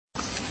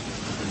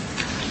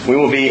We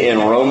will be in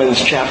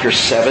Romans chapter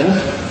 7.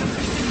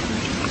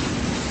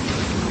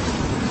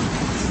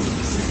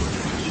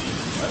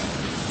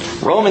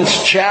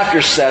 Romans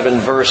chapter 7,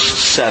 verse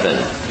 7.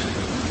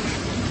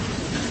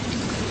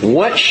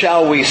 What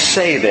shall we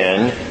say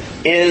then?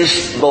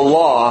 Is the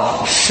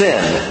law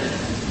sin?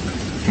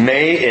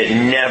 May it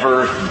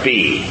never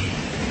be.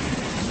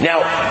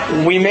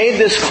 Now, we made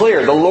this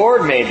clear. The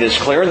Lord made this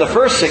clear in the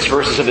first 6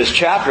 verses of this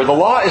chapter. The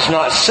law is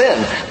not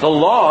sin. The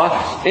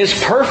law is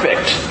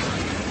perfect.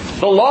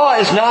 The law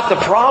is not the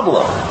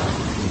problem.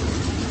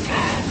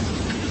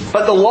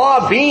 But the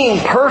law being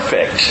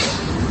perfect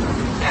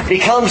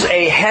becomes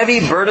a heavy,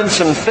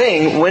 burdensome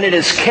thing when it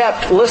is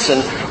kept,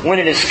 listen, when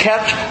it is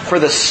kept for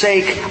the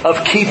sake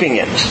of keeping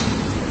it.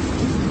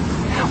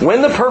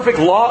 When the perfect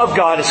law of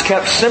God is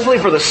kept simply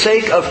for the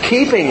sake of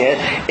keeping it,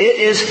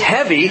 it is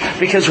heavy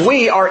because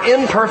we are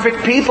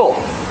imperfect people.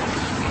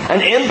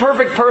 An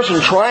imperfect person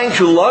trying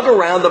to lug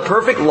around the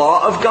perfect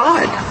law of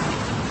God.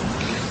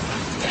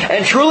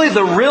 And truly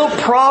the real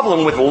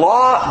problem with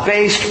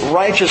law-based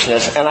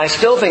righteousness, and I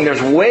still think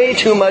there's way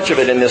too much of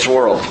it in this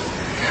world,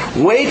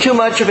 way too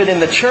much of it in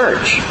the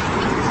church,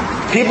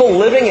 people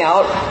living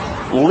out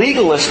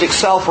legalistic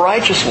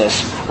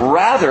self-righteousness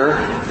rather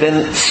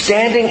than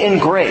standing in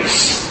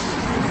grace.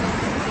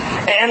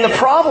 And the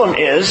problem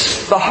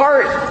is, the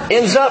heart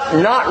ends up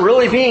not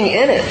really being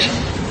in it.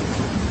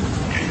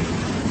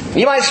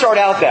 You might start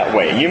out that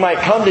way. You might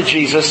come to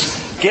Jesus,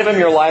 give Him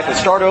your life, and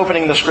start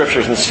opening the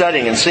Scriptures and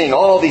studying and seeing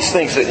all these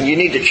things that you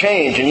need to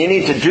change and you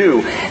need to do.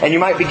 And you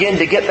might begin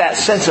to get that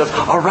sense of,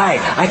 all right,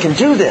 I can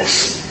do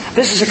this.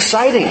 This is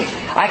exciting.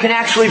 I can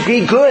actually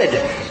be good.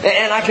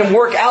 And I can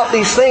work out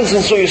these things.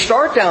 And so you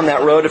start down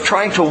that road of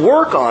trying to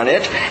work on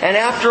it. And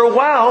after a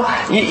while,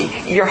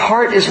 your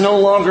heart is no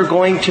longer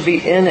going to be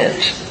in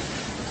it.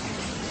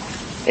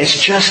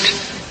 It's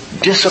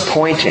just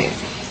disappointing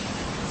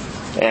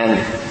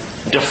and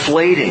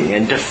deflating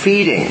and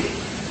defeating.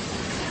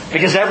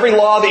 Because every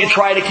law that you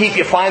try to keep,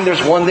 you find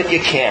there's one that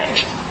you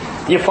can't.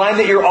 You find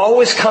that you're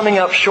always coming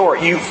up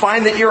short. You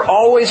find that you're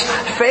always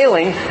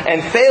failing,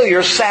 and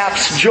failure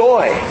saps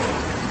joy.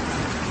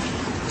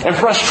 And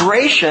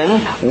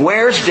frustration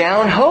wears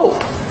down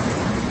hope.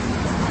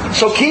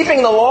 So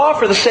keeping the law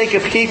for the sake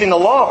of keeping the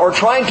law, or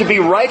trying to be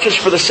righteous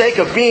for the sake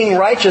of being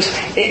righteous,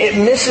 it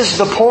misses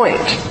the point.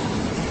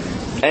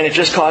 And it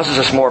just causes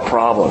us more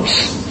problems.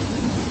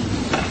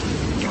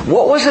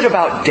 What was it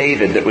about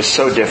David that was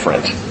so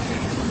different?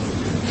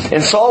 In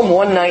Psalm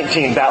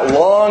 119, that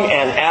long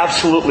and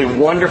absolutely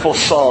wonderful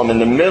psalm in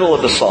the middle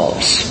of the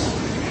Psalms,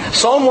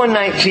 Psalm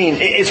 119,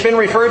 it's been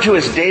referred to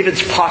as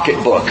David's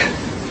pocketbook.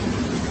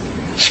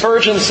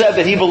 Spurgeon said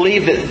that he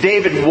believed that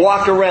David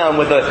walked around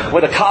with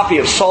a copy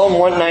of Psalm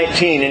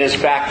 119 in his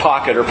back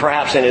pocket, or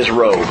perhaps in his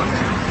robe,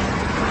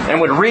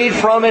 and would read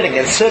from it and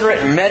consider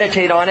it and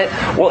meditate on it.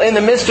 Well, in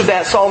the midst of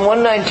that, Psalm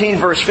 119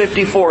 verse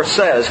 54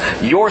 says,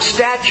 "Your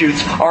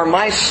statutes are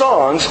my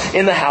songs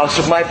in the house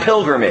of my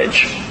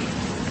pilgrimage,"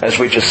 as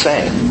we just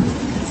sang.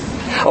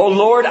 "O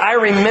Lord, I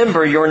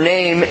remember your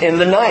name in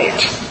the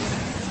night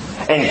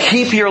and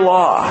keep your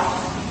law."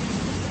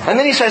 And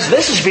then he says,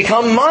 "This has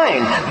become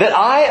mine, that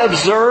I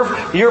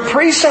observe your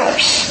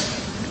precepts."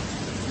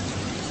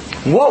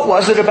 What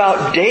was it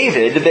about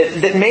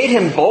David that made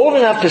him bold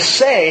enough to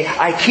say,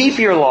 "I keep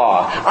your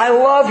law, I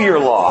love your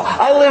law,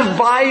 I live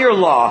by your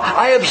law,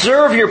 I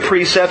observe your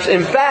precepts"?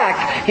 In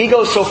fact, he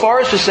goes so far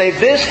as to say,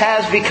 "This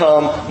has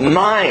become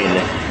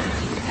mine.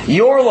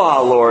 Your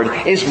law, Lord,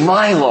 is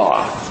my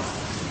law."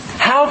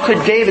 How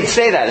could David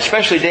say that?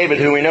 Especially David,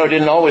 who we know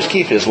didn't always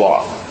keep his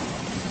law.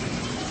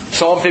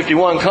 Psalm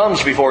 51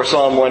 comes before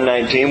Psalm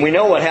 119. We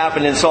know what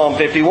happened in Psalm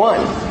 51.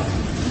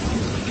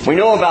 We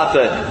know about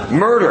the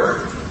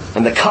murder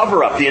and the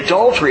cover-up, the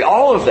adultery,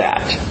 all of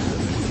that.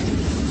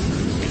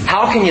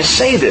 How can you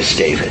say this,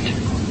 David?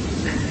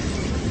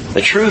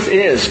 The truth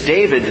is,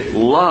 David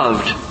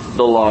loved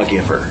the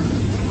lawgiver.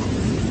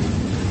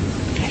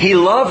 He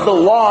loved the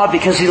law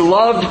because he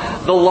loved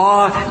the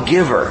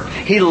lawgiver.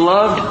 He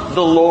loved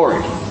the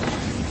Lord.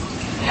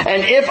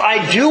 And if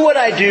I do what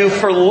I do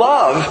for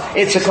love,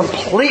 it's a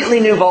completely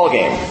new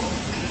ballgame.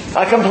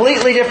 A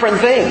completely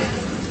different thing.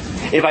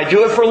 If I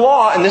do it for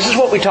law, and this is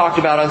what we talked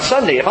about on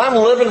Sunday, if I'm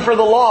living for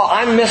the law,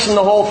 I'm missing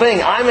the whole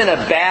thing. I'm in a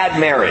bad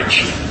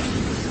marriage.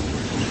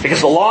 Because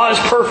the law is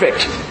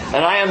perfect,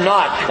 and I am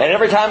not. And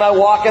every time I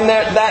walk in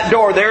that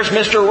door, there's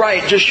Mr.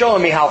 Right just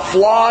showing me how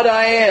flawed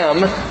I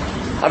am.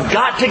 I've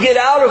got to get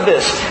out of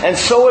this. And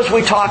so as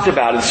we talked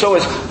about, and so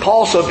as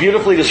Paul so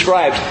beautifully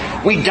describes,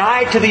 we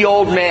die to the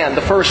old man,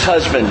 the first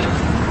husband.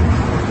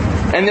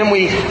 And then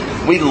we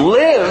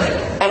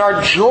live and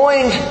are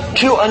joined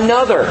to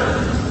another,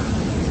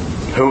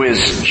 who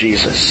is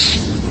Jesus.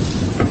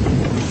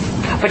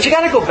 But you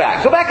got to go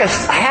back. Go back a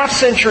half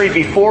century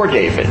before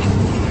David.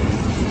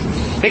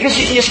 Because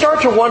you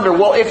start to wonder,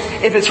 well,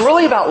 if it's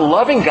really about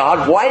loving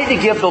God, why did He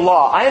give the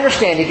law? I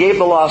understand He gave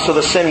the law so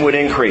the sin would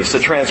increase, the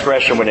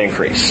transgression would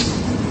increase.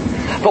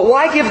 But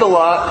why give the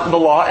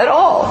law at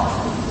all?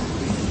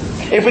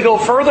 If we go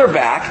further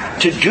back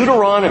to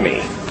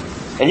Deuteronomy,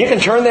 And you can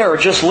turn there or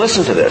just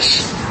listen to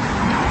this.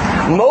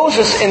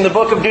 Moses in the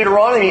book of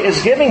Deuteronomy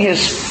is giving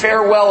his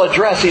farewell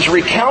address. He's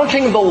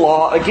recounting the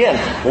law again.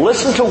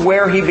 Listen to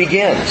where he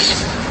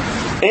begins.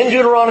 In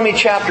Deuteronomy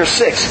chapter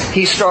 6,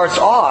 he starts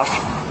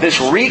off this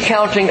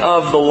recounting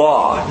of the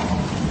law.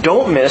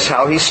 Don't miss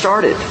how he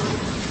started.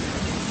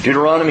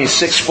 Deuteronomy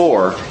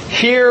 6:4.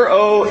 Hear,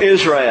 O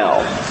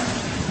Israel,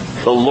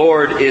 the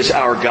Lord is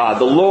our God.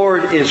 The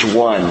Lord is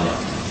one.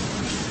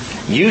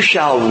 You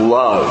shall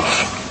love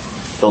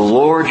the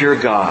Lord your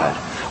God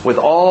with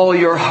all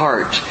your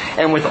heart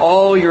and with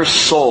all your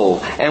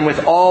soul and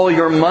with all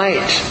your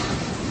might.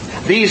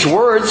 These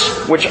words,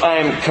 which I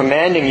am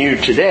commanding you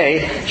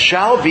today,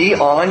 shall be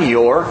on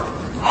your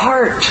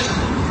heart.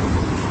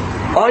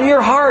 On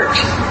your heart.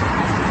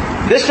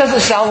 This doesn't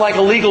sound like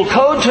a legal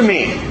code to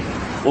me.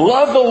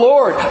 Love the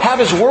Lord. Have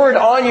His Word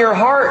on your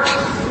heart.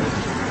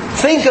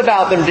 Think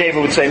about them,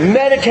 David would say.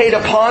 Meditate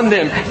upon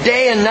them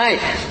day and night.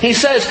 He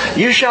says,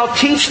 you shall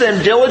teach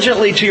them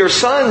diligently to your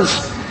sons.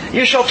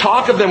 You shall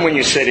talk of them when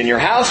you sit in your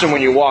house and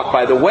when you walk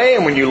by the way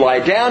and when you lie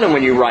down and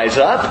when you rise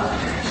up.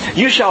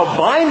 You shall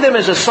bind them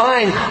as a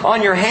sign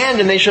on your hand,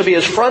 and they shall be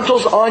as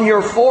frontals on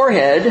your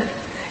forehead.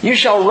 You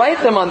shall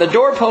write them on the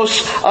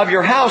doorposts of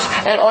your house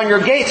and on your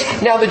gates.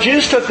 Now the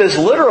Jews took this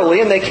literally,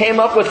 and they came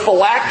up with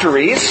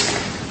phylacteries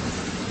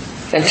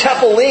and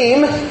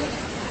tephilim,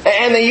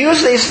 and they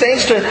used these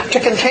things to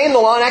contain the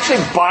law and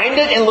actually bind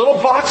it in little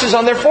boxes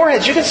on their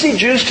foreheads. You can see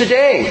Jews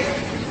today,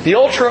 the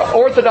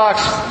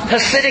ultra-Orthodox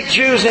Hasidic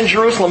Jews in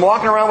Jerusalem,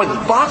 walking around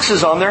with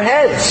boxes on their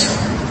heads,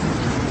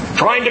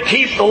 trying to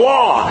keep the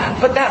law.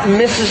 But that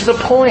misses the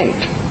point.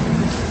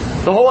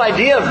 The whole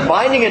idea of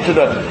binding it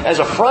as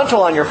a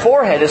frontal on your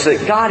forehead is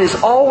that God is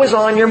always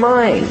on your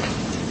mind.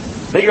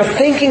 That you're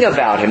thinking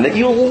about Him, that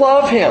you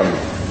love Him.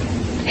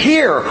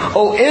 Hear,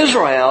 O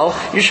Israel,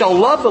 you shall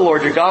love the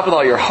Lord your God with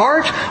all your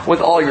heart,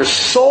 with all your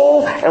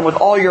soul, and with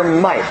all your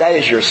might. That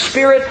is your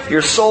spirit,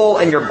 your soul,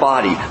 and your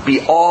body. Be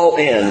all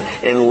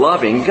in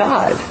loving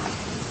God.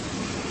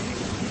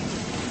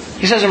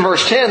 He says in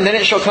verse 10, Then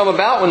it shall come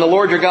about when the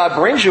Lord your God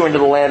brings you into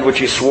the land which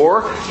He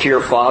swore to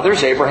your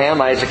fathers,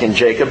 Abraham, Isaac, and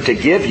Jacob, to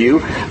give you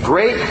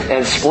great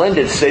and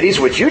splendid cities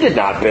which you did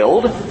not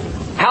build,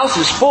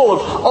 houses full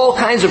of all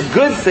kinds of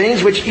good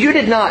things which you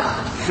did not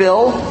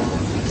fill,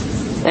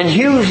 and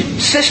hewn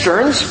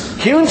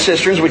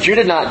cisterns which you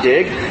did not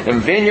dig,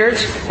 and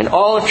vineyards and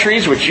olive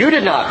trees which you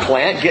did not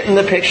plant. Get in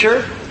the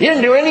picture? You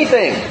didn't do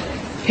anything.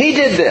 He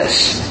did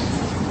this.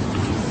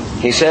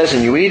 He says,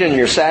 and you eat and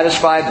you're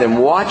satisfied, then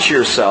watch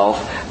yourself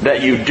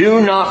that you do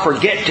not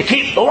forget to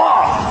keep the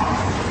law.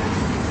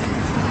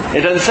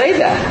 It doesn't say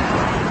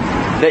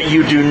that. That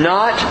you do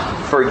not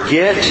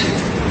forget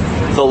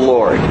the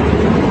Lord.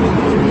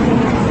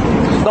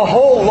 The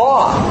whole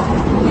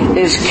law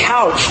is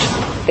couched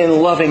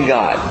in loving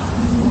God.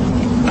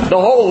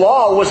 The whole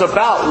law was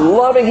about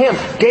loving Him.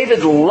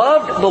 David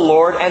loved the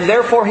Lord, and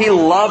therefore he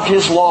loved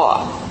His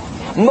law.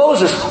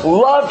 Moses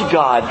loved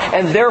God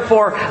and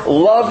therefore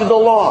loved the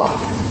law.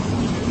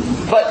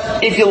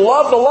 But if you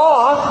love the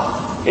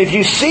law, if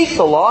you seek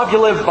the law, if you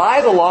live by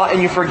the law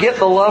and you forget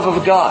the love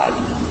of God,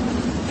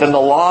 then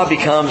the law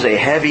becomes a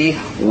heavy,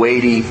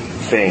 weighty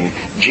thing.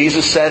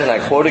 Jesus said, and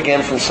I quote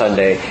again from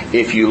Sunday,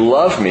 if you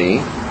love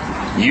me,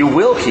 you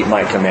will keep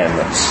my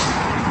commandments.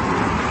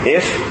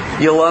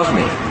 If you love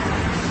me.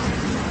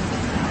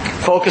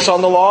 Focus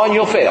on the law and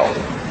you'll fail.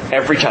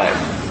 Every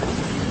time.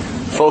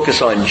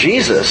 Focus on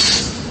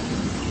Jesus,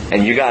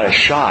 and you got a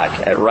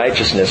shot at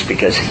righteousness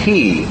because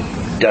He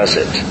does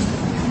it.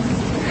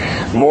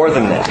 More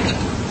than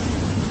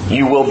that,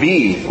 you will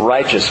be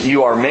righteous.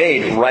 You are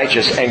made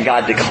righteous, and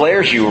God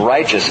declares you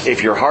righteous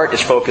if your heart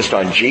is focused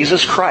on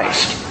Jesus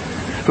Christ,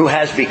 who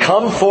has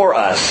become for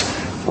us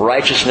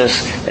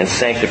righteousness and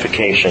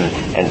sanctification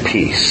and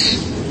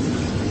peace.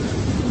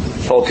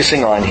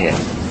 Focusing on Him.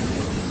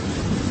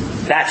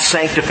 That's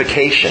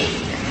sanctification.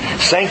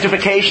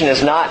 Sanctification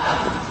is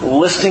not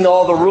listing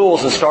all the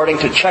rules and starting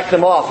to check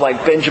them off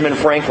like Benjamin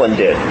Franklin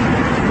did.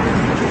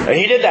 And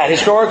he did that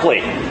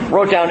historically.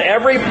 Wrote down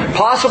every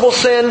possible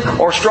sin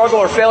or struggle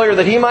or failure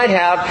that he might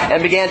have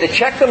and began to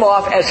check them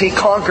off as he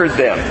conquered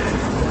them.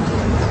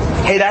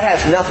 Hey, that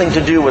has nothing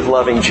to do with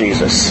loving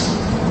Jesus.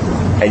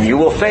 And you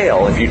will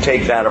fail if you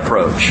take that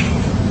approach.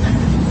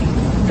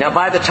 Now,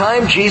 by the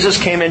time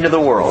Jesus came into the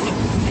world,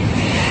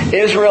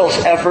 Israel's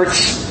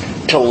efforts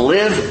to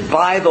live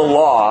by the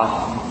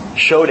law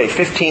showed a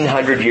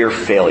 1,500-year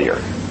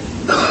failure.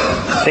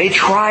 They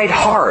tried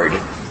hard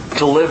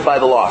to live by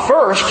the law.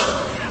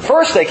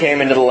 First they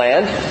came into the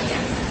land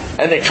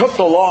and they took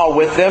the law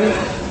with them.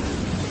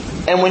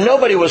 And when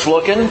nobody was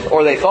looking,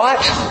 or they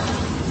thought,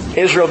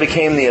 Israel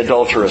became the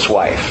adulterous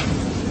wife.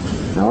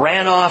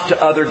 Ran off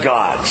to other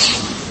gods.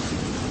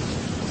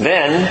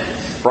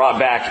 Then, brought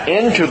back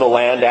into the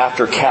land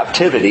after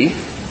captivity,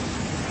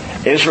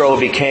 Israel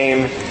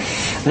became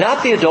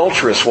not the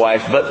adulterous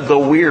wife, but the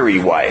weary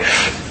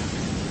wife.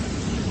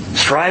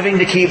 Striving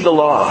to keep the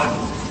law.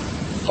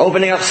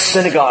 Opening up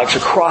synagogues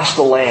across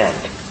the land.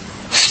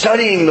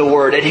 studying the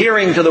Word,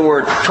 adhering to the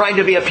Word, trying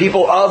to be a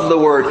people of the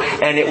Word,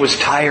 and it was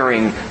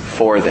tiring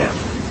for them.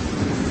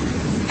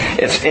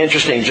 It's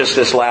interesting, just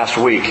this last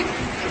week,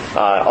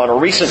 on a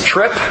recent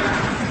trip,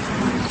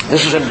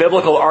 this was in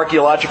Biblical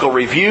Archaeological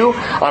Review,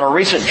 on a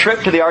recent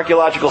trip to the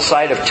archaeological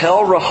site of Tel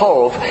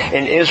Rehov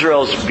in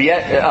Israel's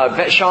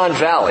Bet Shan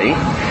Valley,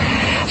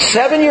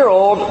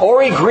 7-year-old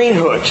Ori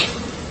Greenhood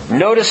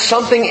noticed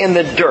something in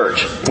the dirt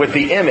with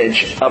the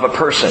image of a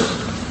person.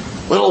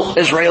 Little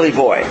Israeli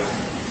boy.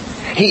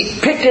 He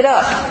picked it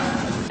up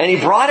and he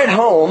brought it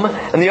home,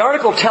 and the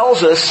article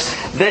tells us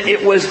that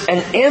it was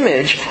an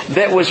image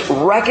that was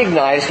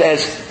recognized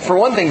as, for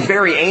one thing,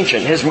 very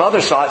ancient. His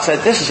mother saw it,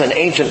 said, this is an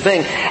ancient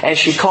thing, and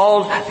she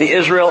called the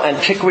Israel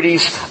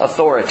Antiquities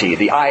Authority,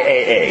 the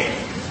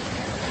IAA.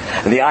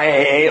 And the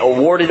IAA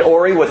awarded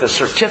Ori with a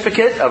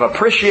certificate of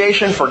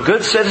appreciation for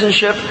good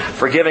citizenship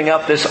for giving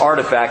up this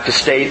artifact to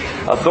state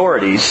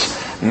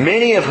authorities,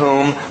 many of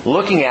whom,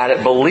 looking at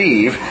it,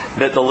 believe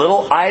that the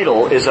little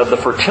idol is of the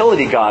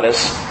fertility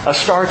goddess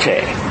Astarte.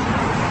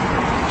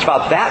 It's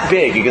about that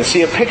big. You can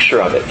see a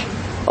picture of it.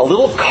 A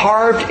little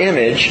carved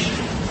image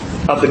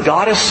of the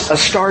goddess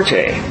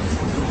Astarte.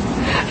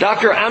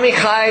 Dr.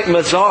 Amichai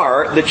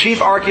Mazar, the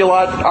chief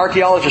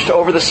archaeologist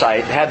over the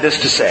site, had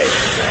this to say.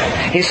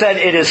 He said,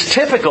 it is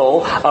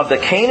typical of the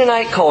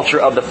Canaanite culture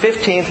of the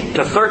 15th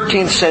to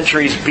 13th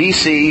centuries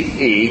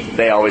BCE,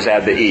 they always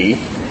add the E,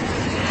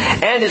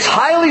 and it's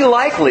highly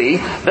likely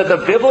that the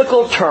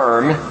biblical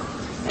term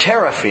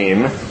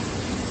teraphim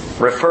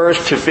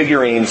refers to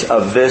figurines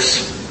of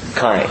this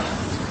kind.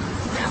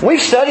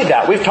 We've studied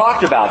that. We've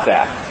talked about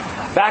that.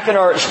 Back in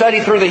our study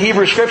through the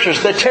Hebrew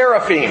Scriptures, the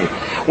teraphim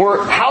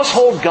were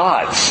household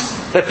gods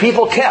that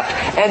people kept.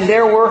 And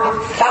there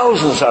were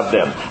thousands of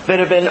them that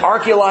have been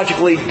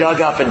archaeologically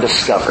dug up and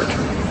discovered.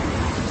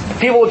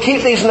 People would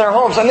keep these in their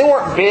homes. And they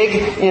weren't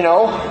big,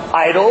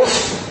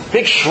 idols,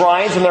 big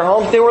shrines in their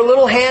homes. They were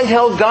little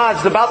handheld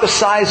gods about the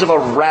size of a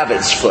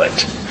rabbit's foot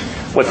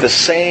with the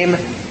same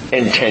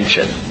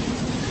intention.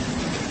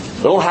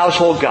 Little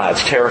household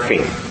gods,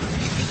 teraphim.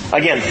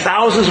 Again,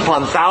 thousands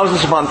upon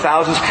thousands upon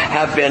thousands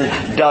have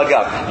been dug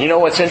up. You know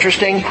what's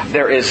interesting?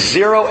 There is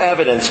zero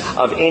evidence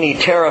of any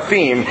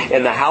teraphim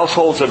in the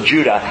households of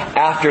Judah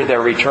after their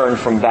return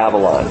from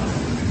Babylon.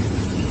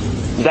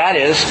 That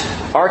is,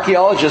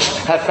 archaeologists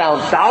have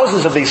found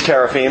thousands of these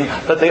teraphim,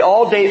 but they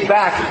all date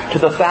back to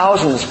the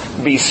thousands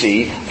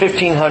BC,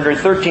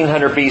 1500,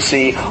 1300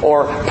 BC,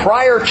 or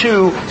prior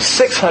to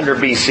 600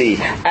 BC.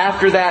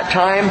 After that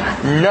time,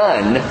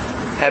 none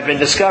have been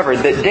discovered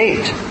that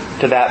date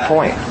to that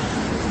point.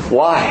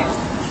 Why?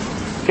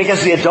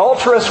 Because the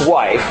adulterous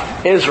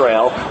wife,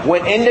 Israel,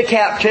 went into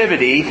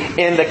captivity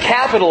in the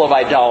capital of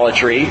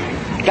idolatry,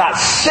 got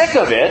sick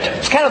of it.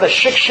 It's kind of the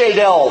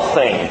shik-shadel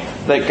thing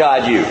that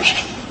God used.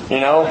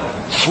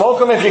 Smoke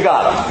them if you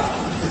got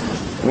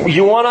them.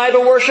 You want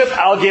idol worship?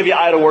 I'll give you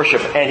idol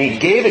worship. And He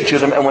gave it to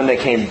them, and when they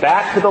came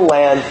back to the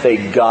land, they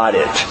got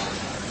it.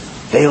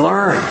 They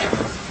learned.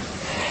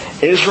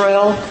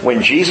 Israel,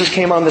 when Jesus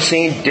came on the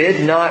scene,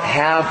 did not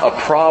have a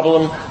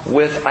problem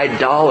with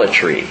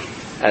idolatry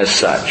as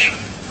such.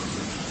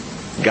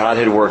 God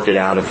had worked it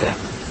out of them.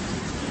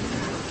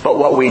 But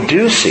what we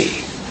do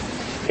see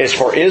is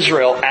for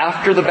Israel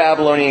after the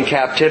Babylonian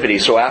captivity,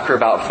 so after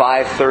about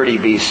 530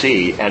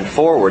 BC and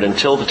forward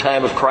until the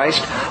time of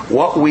Christ,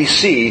 what we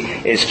see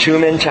is two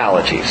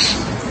mentalities.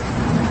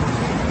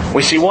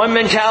 We see one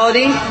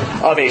mentality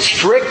of a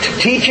strict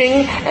teaching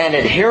and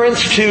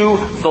adherence to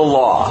the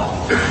law.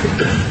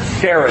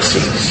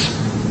 Pharisees,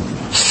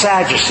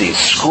 Sadducees,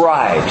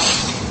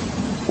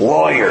 scribes,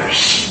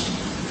 lawyers.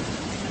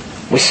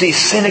 We see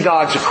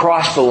synagogues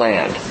across the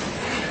land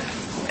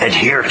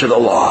adhere to the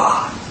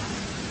law.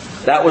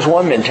 That was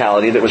one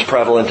mentality that was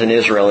prevalent in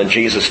Israel in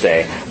Jesus'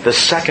 day. The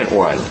second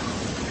one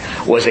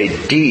was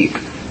a deep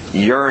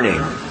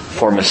yearning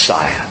for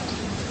Messiah.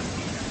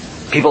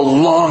 People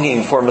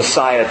longing for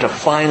Messiah to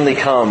finally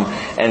come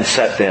and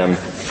set them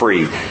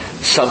free.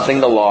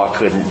 Something the law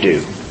couldn't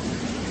do.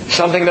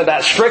 Something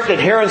that strict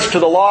adherence to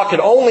the law could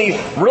only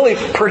really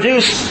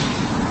produce,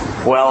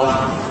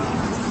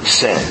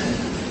 sin.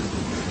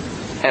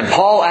 And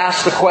Paul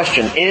asks the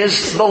question,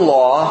 is the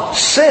law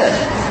sin?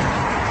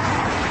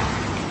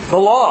 The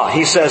law,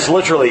 he says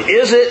literally,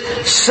 is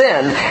it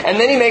sin? And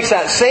then he makes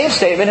that same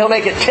statement, he'll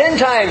make it 10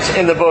 times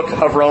in the book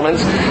of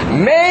Romans,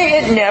 may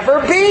it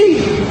never be.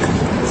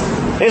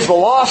 Is the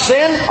law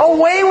sin?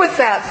 Away with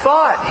that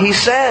thought, he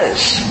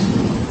says.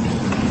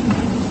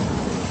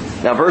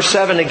 Now verse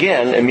 7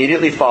 again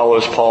immediately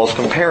follows Paul's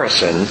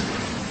comparison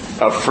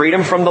of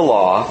freedom from the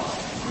law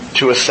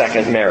to a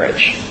second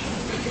marriage.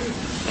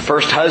 The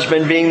first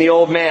husband being the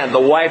old man, the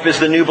wife is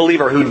the new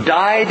believer who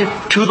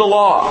died to the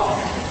law.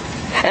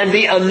 And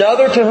the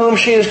another to whom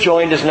she is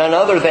joined is none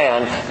other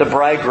than the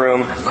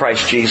bridegroom,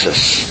 Christ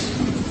Jesus.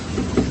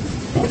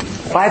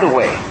 By the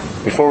way,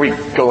 before we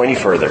go any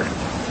further,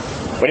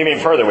 what do you mean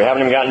further? We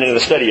haven't even gotten into the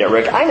study yet,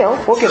 Rick. I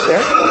know. We'll get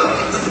there.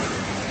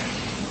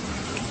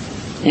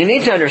 You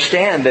need to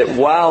understand that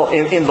while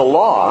in the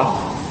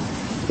law,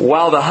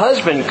 While the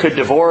husband could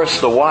divorce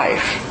the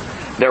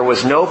wife, there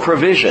was no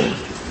provision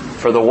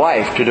for the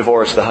wife to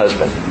divorce the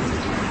husband.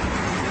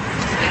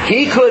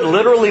 He could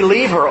literally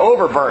leave her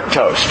over burnt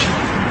toast.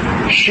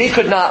 She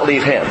could not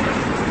leave him.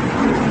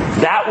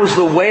 That was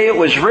the way it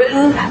was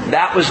written.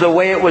 That was the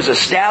way it was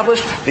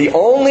established. The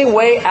only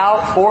way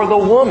out for the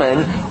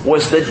woman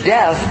was the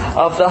death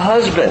of the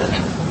husband.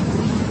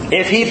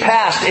 If he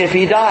passed, if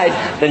he died,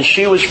 then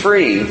she was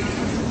free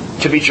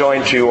to be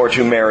joined to or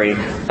to marry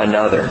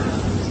another.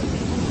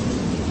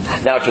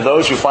 Now, to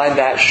those who find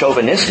that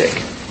chauvinistic,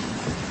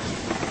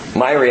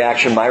 my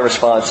reaction, my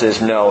response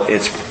is, no,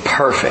 it's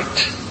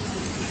perfect.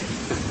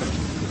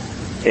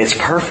 It's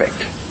perfect.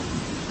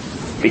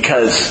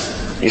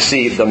 Because, you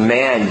see, the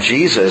man,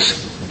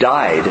 Jesus,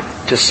 died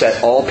to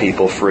set all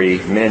people free,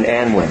 men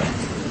and women.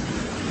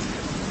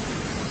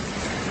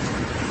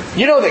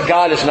 You know that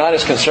God is not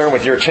as concerned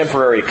with your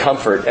temporary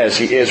comfort as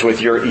He is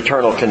with your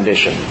eternal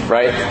condition,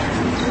 right?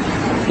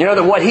 You know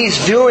that what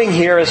He's doing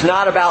here is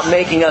not about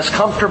making us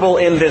comfortable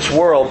in this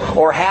world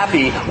or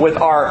happy with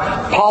our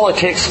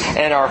politics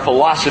and our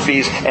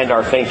philosophies and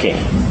our thinking.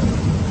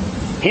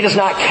 He does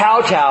not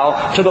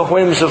kowtow to the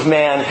whims of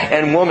man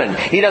and woman.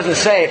 He doesn't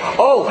say,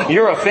 oh,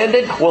 you're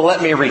offended? Well,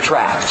 let me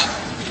retract.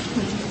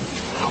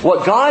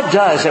 What God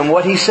does and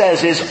what He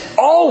says is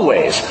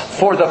always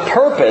for the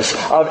purpose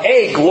of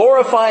A,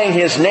 glorifying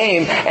His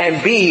name,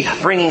 and B,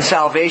 bringing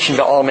salvation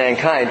to all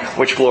mankind,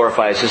 which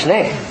glorifies His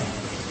name.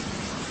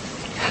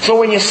 So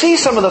when you see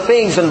some of the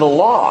things in the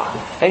law,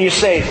 and you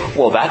say,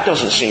 well, that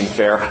doesn't seem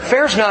fair.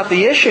 Fair's not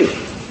the issue.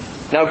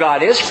 Now,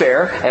 God is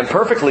fair and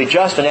perfectly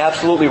just and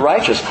absolutely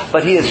righteous,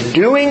 but He is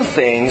doing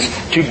things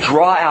to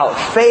draw out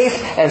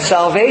faith and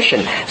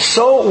salvation.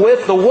 So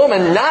with the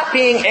woman not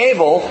being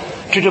able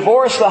to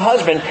divorce the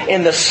husband,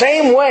 in the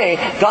same way,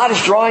 God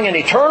is drawing an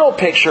eternal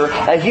picture,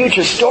 a huge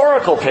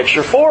historical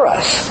picture for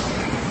us.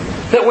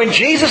 That when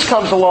Jesus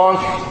comes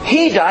along,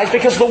 He dies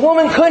because the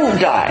woman couldn't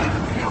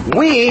die.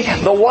 We,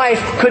 the wife,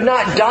 could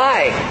not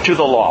die to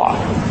the law.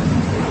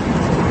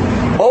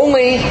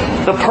 Only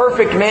the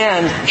perfect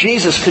man,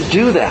 Jesus, could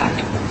do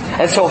that.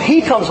 And so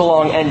He comes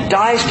along and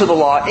dies to the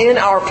law in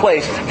our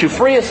place to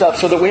free us up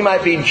so that we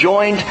might be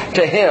joined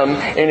to Him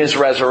in His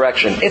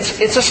resurrection.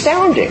 It's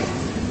astounding.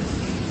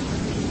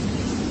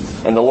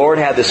 And the Lord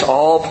had this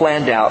all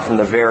planned out from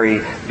the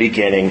very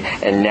beginning.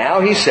 And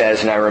now He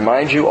says, and I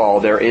remind you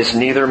all, there is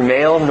neither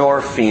male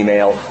nor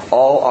female.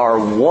 All are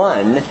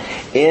one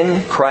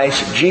in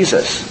Christ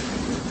Jesus.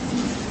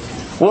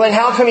 Well, then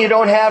how come you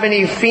don't have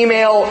any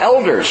female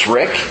elders,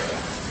 Rick?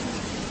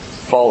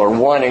 If all are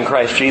one in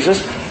Christ Jesus.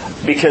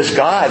 Because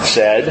God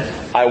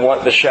said, I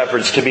want the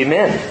shepherds to be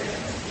men.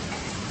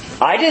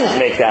 I didn't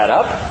make that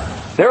up.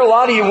 There are a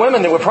lot of you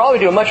women that would probably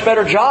do a much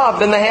better job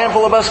than the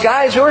handful of us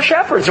guys who are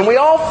shepherds. And we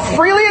all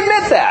freely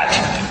admit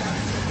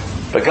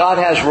that. But God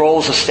has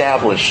roles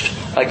established,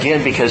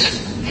 again, because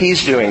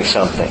He's doing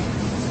something.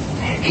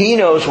 He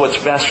knows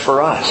what's best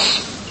for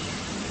us.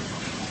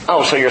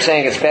 Oh, so you're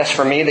saying it's best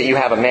for me that you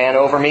have a man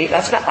over me?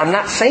 I'm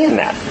not saying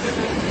that.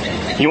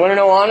 You want to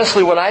know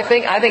honestly what I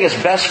think? I think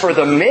it's best for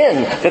the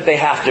men that they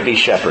have to be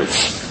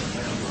shepherds.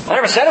 I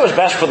never said it was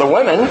best for the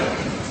women.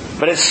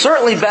 But it's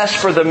certainly best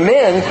for the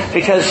men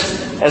because,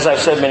 as I've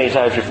said many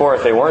times before,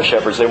 if they weren't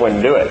shepherds, they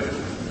wouldn't do it.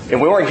 If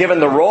we weren't given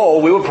the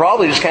role, we would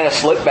probably just kind of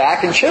slip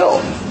back and chill.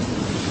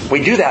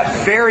 We do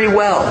that very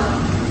well.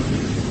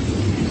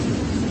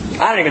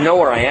 I don't even know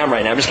where I am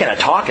right now. I'm just kind of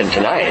talking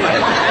tonight.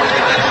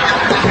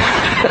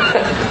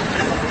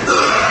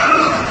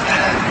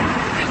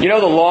 You know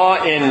the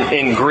law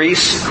in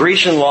Greece,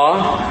 Grecian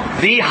law,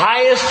 the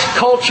highest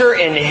culture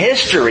in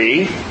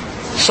history,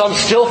 some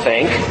still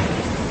think,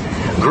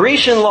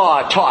 Grecian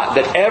law taught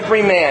that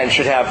every man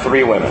should have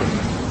 3 women.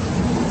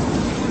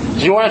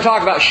 So you want to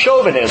talk about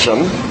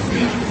chauvinism?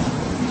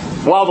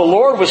 While the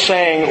Lord was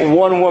saying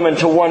 1 woman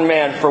to 1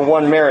 man for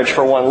 1 marriage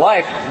for 1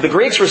 life, the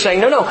Greeks were saying,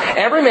 no,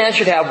 every man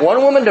should have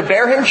 1 woman to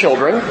bear him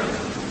children,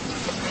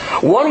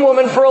 1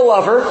 woman for a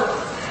lover,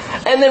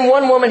 and then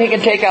 1 woman he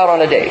can take out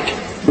on a date.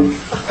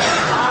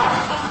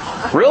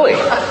 Really?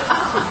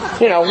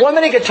 You know, 1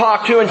 that he could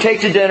talk to and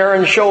take to dinner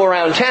and show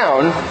around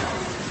town.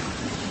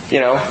 You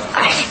know,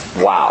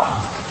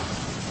 wow.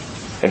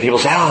 And people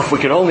say, if we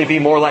could only be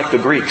more like the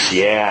Greeks.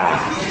 Yeah.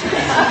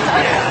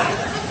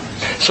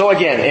 So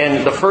again,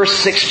 in the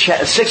first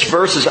 6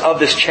 verses of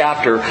this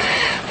chapter,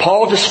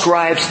 Paul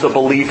describes the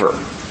believer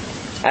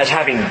as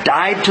having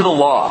died to the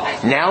law.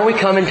 Now we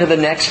come into the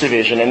next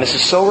division, and this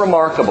is so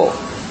remarkable.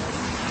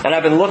 And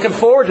I've been looking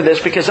forward to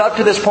this because up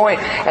to this point,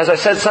 as I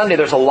said Sunday,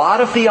 there's a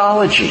lot of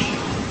theology,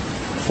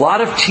 a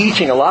lot of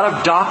teaching, a lot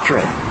of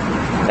doctrine.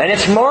 And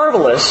it's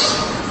marvelous.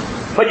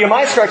 But you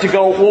might start to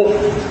go, well,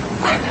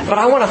 but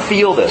I want to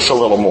feel this a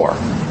little more.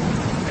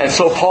 And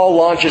so Paul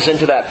launches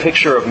into that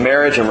picture of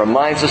marriage and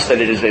reminds us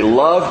that it is a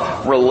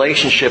love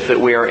relationship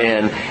that we are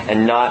in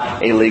and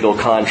not a legal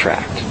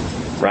contract.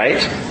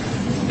 Right?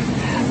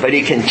 But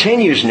he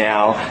continues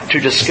now to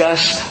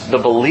discuss the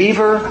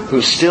believer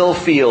who still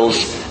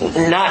feels,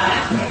 not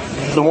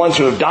the ones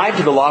who have died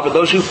to the law, but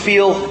those who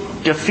feel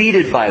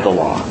defeated by the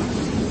law.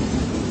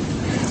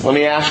 Let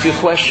me ask you a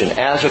question.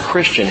 As a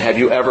Christian, have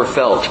you ever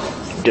felt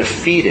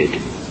defeated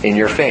in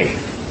your faith?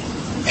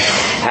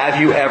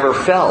 Have you ever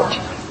felt,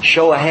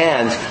 show of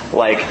hands,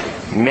 like,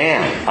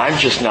 man, I'm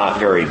just not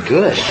very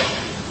good?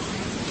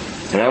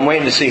 And I'm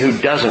waiting to see who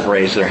doesn't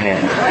raise their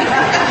hand.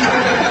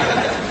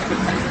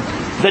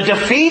 The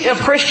defeat of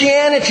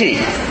Christianity.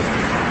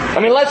 I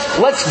mean,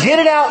 let's get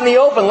it out in the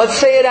open. Let's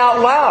say it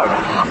out loud.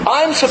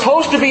 I'm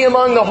supposed to be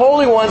among the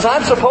holy ones.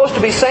 I'm supposed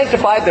to be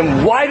sanctified.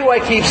 Then why do I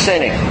keep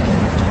sinning?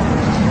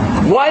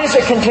 Why does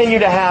it continue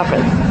to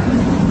happen?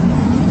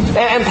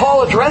 And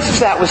Paul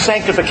addresses that with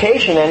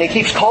sanctification, and he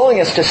keeps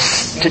calling us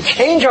to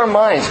change our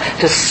minds,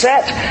 to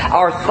set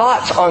our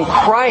thoughts on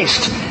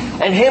Christ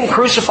and Him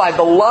crucified,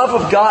 the love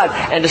of God,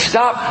 and to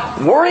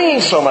stop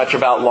worrying so much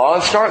about law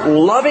and start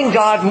loving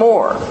God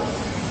more.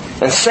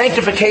 And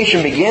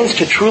sanctification begins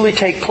to truly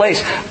take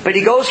place. But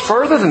he goes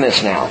further than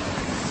this now.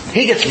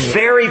 He gets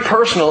very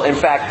personal. In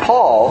fact,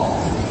 Paul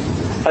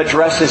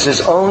addresses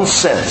his own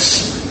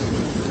sense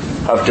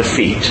of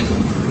defeat.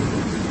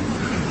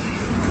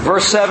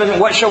 Verse 7,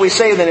 what shall we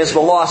say then? Is the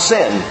law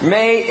sin?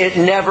 May it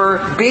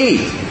never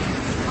be.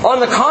 On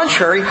the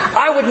contrary,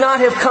 I would not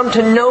have come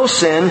to know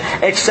sin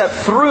except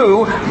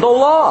through the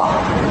law.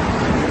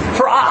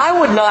 For I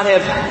would not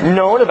have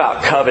known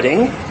about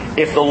coveting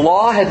if the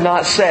law had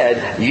not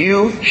said,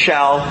 you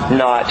shall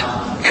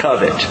not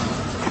covet.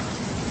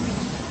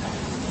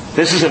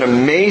 This is an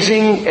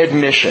amazing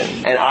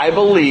admission, and I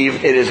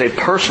believe it is a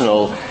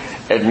personal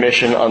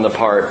admission on the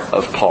part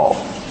of Paul.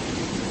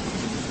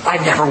 I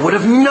never would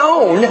have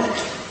known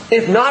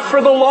if not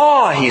for the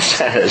law, he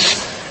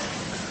says.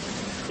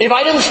 If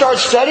I didn't start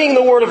studying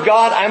the Word of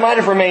God, I might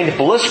have remained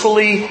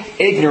blissfully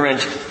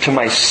ignorant to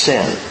my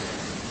sin.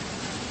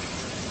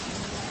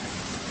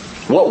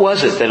 What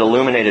was it that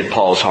illuminated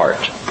Paul's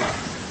heart?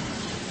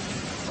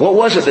 What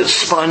was it that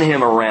spun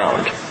him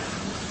around?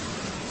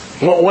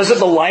 Was it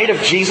the light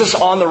of Jesus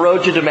on the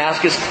road to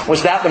Damascus?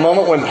 Was that the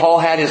moment when Paul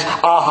had his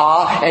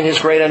aha and his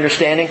great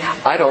understanding?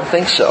 I don't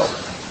think so.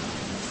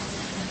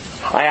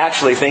 I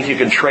actually think you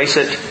can trace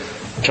it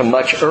to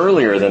much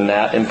earlier than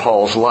that in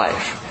Paul's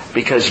life,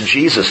 because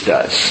Jesus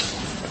does.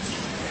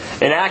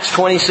 In Acts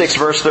 26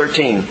 verse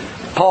 13,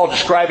 Paul,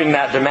 describing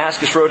that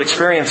Damascus Road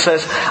experience,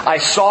 says, I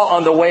saw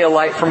on the way a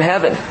light from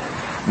heaven,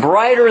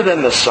 brighter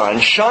than the sun,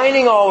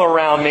 shining all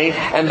around me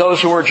and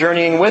those who were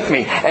journeying with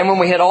me. And when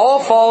we had all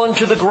fallen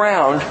to the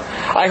ground,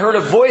 I heard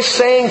a voice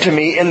saying to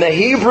me in the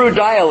Hebrew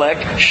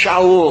dialect,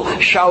 Shaul,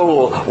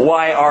 Shaul,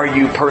 why are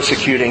you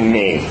persecuting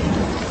me?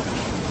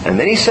 And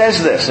then he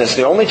says this, and it's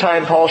the only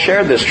time Paul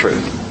shared this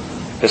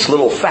truth, this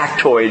little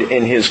factoid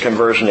in his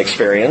conversion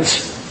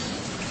experience.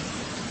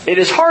 It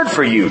is hard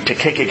for you to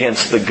kick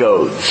against the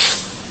goads.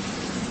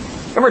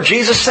 Remember,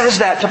 Jesus says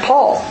that to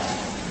Paul.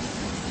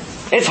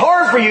 It's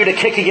hard for you to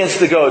kick against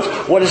the goads.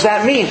 What does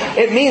that mean?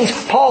 It means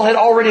Paul had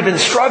already been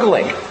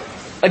struggling.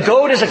 A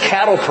goad is a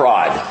cattle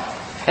prod.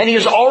 And he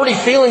was already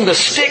feeling the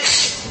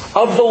sticks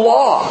of the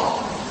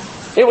law.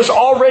 It was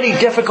already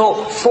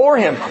difficult for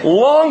him.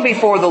 Long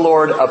before the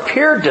Lord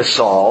appeared to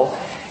Saul,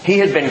 he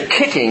had been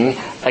kicking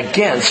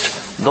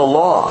against the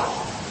law.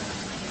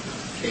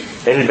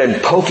 It had been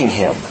poking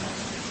him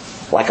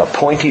like a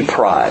pointy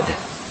prod.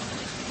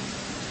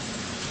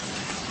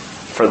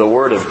 For the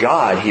Word of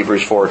God,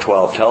 Hebrews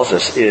 4:12 tells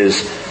us,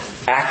 is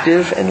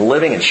active and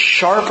living and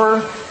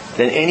sharper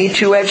than any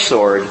two-edged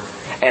sword,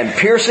 and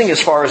piercing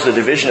as far as the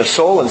division of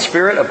soul and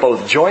spirit, of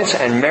both joints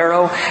and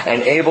marrow,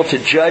 and able to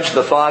judge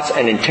the thoughts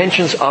and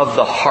intentions of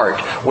the heart.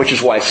 Which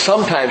is why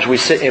sometimes we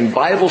sit in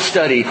Bible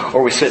study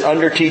or we sit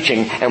under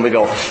teaching and we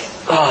go,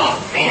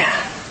 oh man,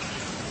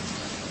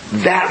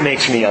 that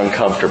makes me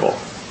uncomfortable.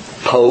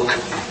 Poke.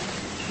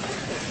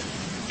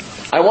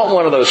 I want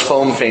one of those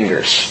foam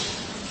fingers.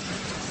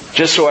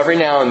 Just so every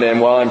now and then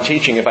while I'm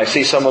teaching, if I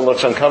see someone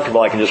looks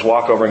uncomfortable, I can just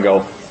walk over and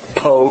go,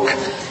 poke.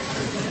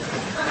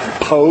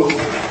 Poke.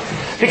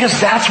 Because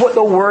that's what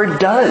the Word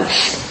does.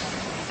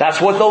 That's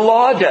what the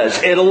law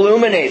does. It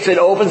illuminates, it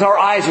opens our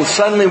eyes, and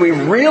suddenly we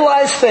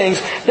realize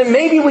things that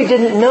maybe we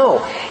didn't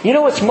know. You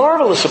know what's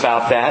marvelous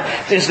about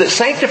that is that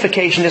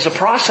sanctification is a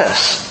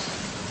process.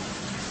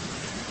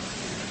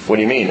 What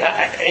do you mean?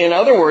 In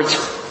other words,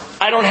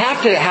 I don't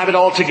have to have it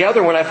all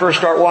together when I first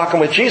start walking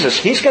with Jesus.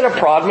 He's going to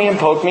prod me and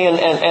poke me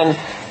and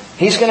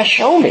He's going to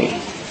show me.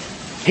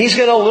 He's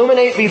going to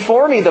illuminate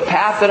before me the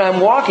path that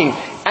I'm walking.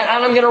 And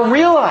I'm going to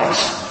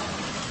realize.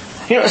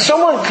 You know,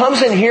 someone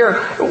comes in here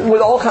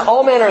with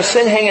all manner of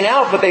sin hanging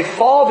out, but they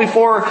fall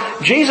before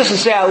Jesus and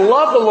say, I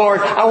love the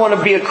Lord, I want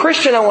to be a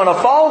Christian, I want to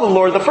follow the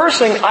Lord. The first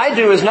thing I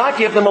do is not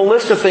give them a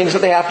list of things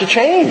that they have to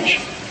change.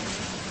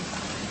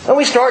 And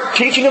we start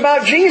teaching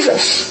about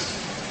Jesus.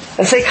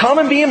 And say, come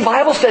and be in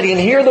Bible study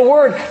and hear the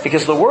Word,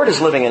 because the Word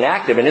is living and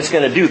active and it's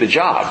going to do the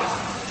job.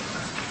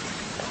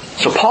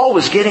 So Paul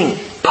was getting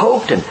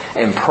poked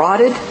and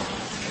prodded.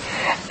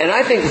 And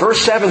I think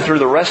verse 7 through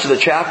the rest of the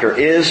chapter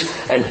is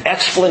an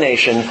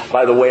explanation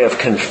by the way of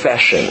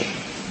confession.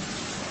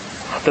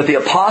 that the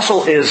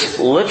apostle is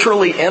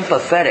literally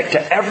empathetic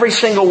to every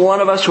single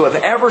one of us who have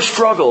ever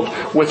struggled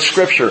with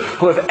Scripture,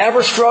 who have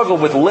ever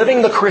struggled with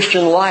living the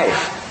Christian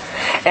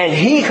life. And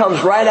he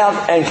comes right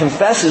out and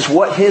confesses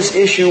what his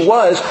issue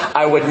was.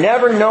 I would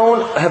never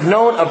have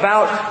known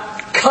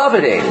about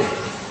coveting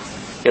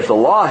if the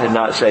law had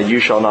not said, you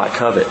shall not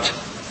covet.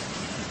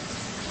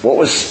 What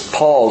was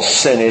Paul's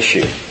sin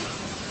issue?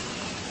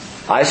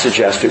 I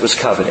suggest it was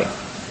coveting.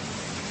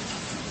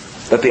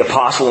 That the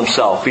apostle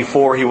himself,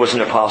 before he was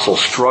an apostle,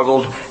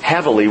 struggled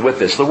heavily with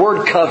this. The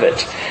word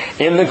covet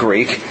in the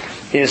Greek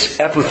is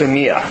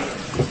epithumia.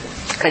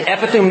 And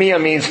epithumia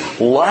means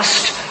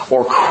lust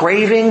or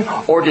craving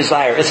or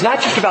desire. It's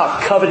not just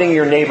about coveting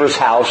your neighbor's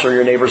house or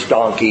your neighbor's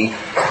donkey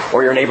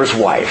or your neighbor's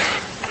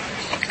wife.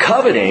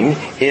 Coveting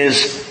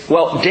is,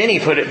 well, Denny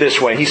put it this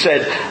way. He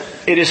said,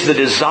 it is the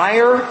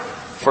desire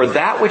for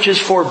that which is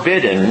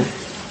forbidden,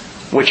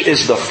 which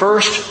is the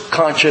first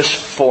conscious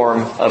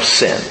form of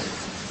sin.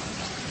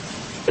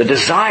 The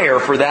desire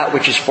for that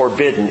which is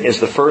forbidden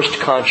is the first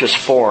conscious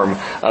form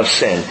of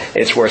sin.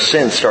 It's where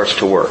sin starts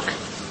to work.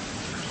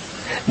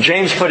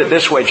 James put it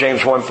this way,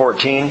 James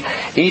 1:14,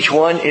 each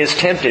one is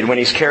tempted when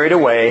he's carried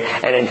away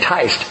and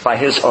enticed by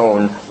his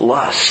own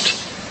lust.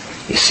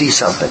 You see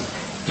something,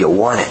 you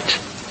want it.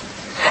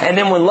 And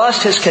then when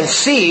lust has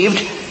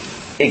conceived,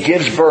 it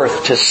gives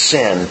birth to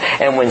sin.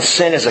 And when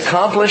sin is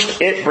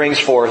accomplished, it brings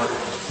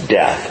forth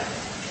death.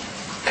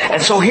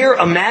 And so here,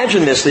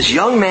 imagine this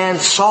young man,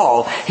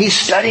 Saul, he's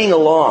studying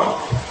along.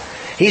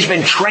 He's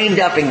been trained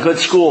up in good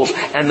schools.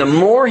 And the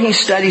more he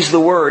studies the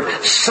Word,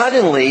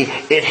 suddenly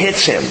it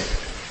hits him.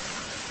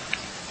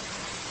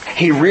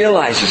 He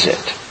realizes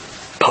it.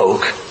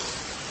 Poke.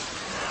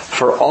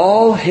 For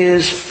all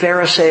his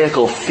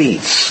Pharisaical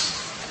feats,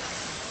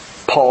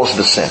 Paul's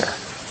the sinner.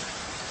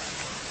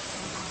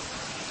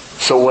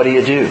 So what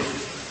do?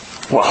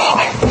 Well,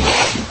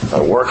 I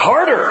gotta work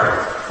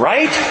harder,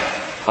 right?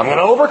 I'm going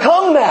to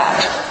overcome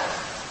that.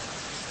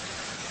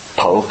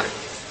 Poke.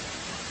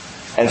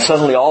 And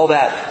suddenly all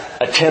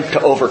that attempt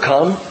to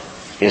overcome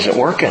isn't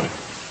working.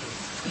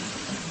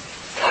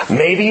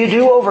 Maybe you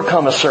do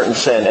overcome a certain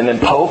sin and then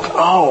poke.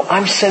 Oh,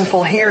 I'm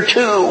sinful here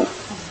too.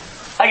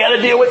 I got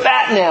to deal with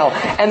that now.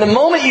 And the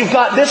moment you've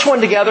got this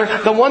one together,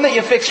 the one that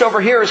you fixed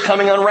over here is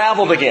coming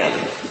unraveled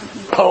again.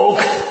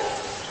 Poke.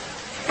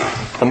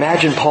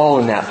 Imagine Paul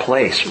in that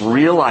place,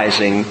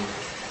 realizing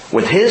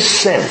with his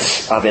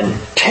sense of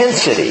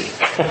intensity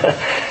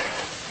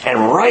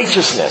and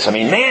righteousness. I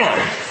mean, man,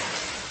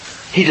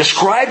 he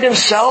described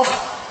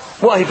himself,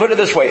 well, he put it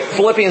this way,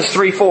 Philippians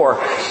 3:4,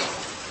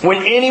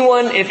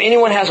 if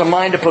anyone has a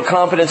mind to put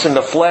confidence in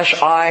the flesh,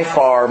 I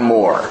far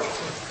more.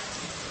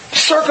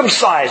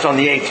 Circumcised on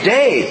the 8th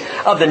day,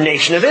 of the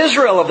nation of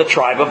Israel, of the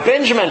tribe of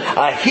Benjamin,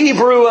 a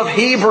Hebrew of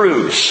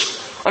Hebrews.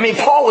 I mean,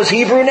 Paul was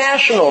Hebrew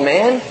national,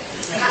 man.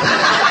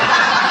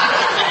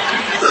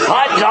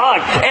 Hot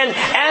dog. And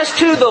as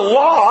to the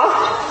law,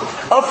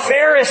 a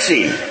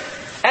Pharisee.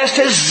 As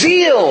to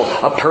zeal,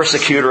 a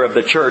persecutor of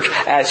the church.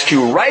 As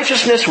to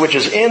righteousness which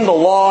is in the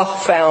law,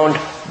 found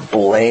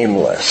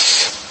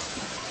blameless.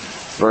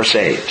 Verse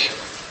 8.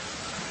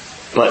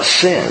 But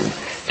sin,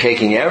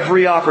 taking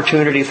every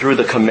opportunity through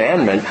the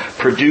commandment,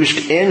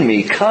 produced in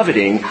me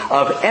coveting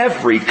of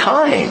every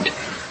kind.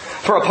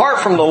 For apart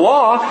from the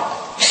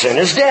law, sin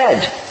is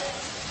dead.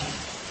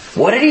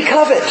 What did he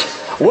covet?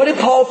 What did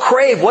Paul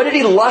crave? What did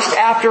he lust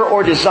after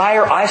or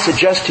desire? I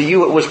suggest to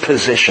you it was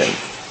position.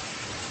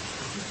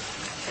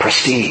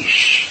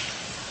 Prestige.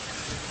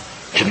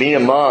 To be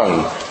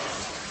among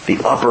the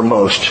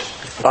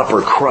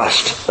upper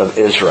crust of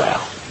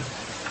Israel.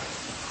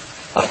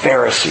 A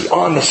Pharisee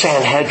on the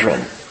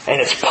Sanhedrin.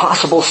 And it's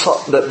possible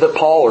that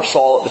Paul or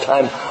Saul at the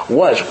time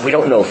was. We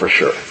don't know for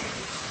sure.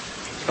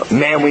 But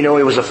man, we know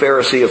he was a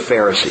Pharisee of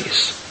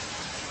Pharisees.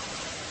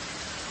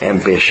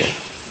 Ambition.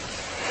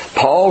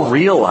 Paul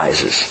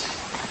realizes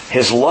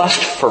his lust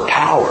for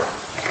power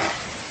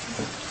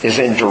is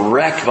in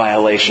direct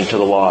violation to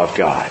the law of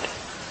God.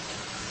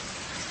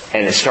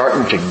 And it's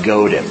starting to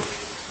goad him.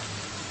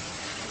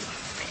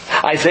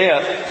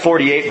 Isaiah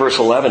 48 verse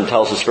 11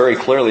 tells us very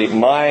clearly,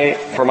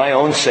 for my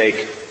own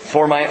sake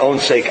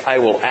I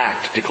will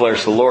act,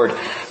 declares the Lord.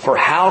 For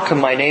how can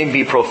my name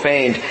be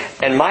profaned?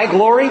 And my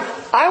glory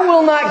I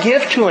will not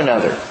give to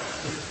another.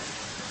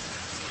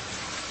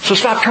 So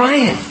stop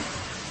trying.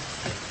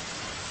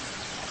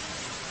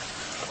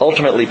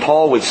 Ultimately,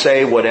 Paul would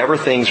say, whatever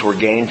things were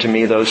gained to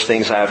me, those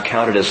things I have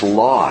counted as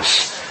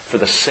loss for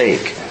the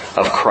sake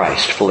of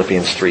Christ.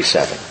 Philippians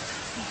 3:7.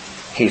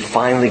 He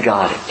finally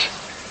got it.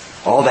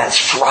 All that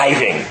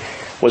striving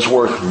was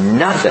worth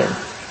nothing.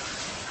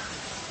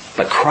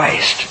 But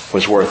Christ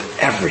was worth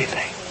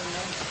everything.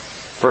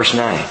 Verse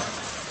 9.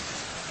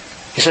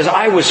 He says,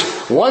 I was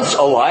once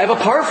alive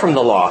apart from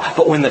the law,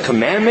 but when the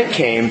commandment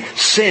came,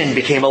 sin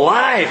became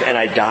alive and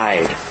I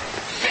died.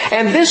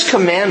 And this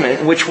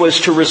commandment, which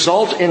was to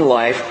result in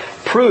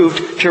life,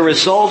 proved to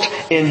result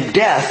in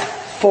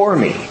death for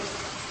me.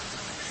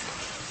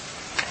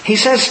 He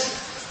says,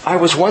 I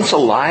was once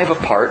alive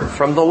apart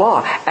from the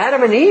law.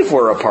 Adam and Eve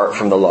were apart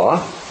from the law.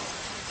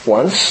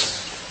 once.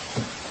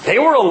 They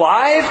were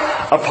alive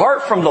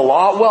apart from the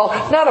law. Well,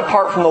 not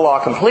apart from the law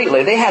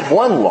completely. They had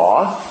one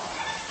law.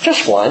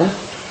 Just one.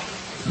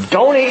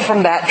 Don't eat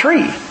from that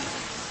tree.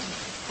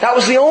 That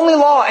was the only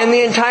law in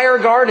the entire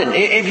garden.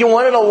 If you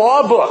wanted a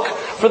law book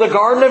for the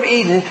Garden of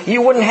Eden,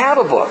 you wouldn't have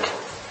a book.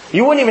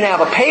 You wouldn't even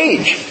have a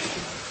page.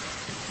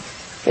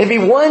 It'd be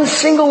one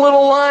single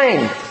little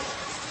line.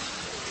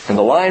 And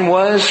the line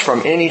was,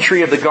 from any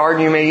tree of the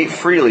garden you may eat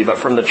freely, but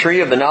from the tree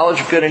of the knowledge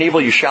of good and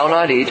evil you shall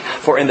not eat,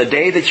 for in the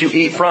day that you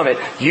eat from it,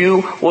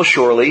 you will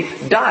surely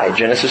die.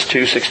 Genesis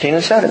 2:16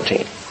 and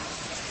 17.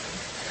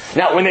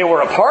 Now, when they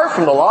were apart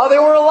from the law, they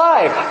were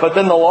alive. But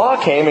then the law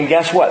came, and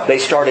guess what? They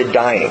started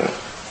dying.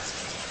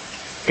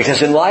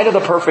 Because in light of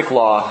the perfect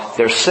law,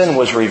 their sin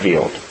was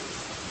revealed.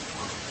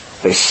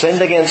 They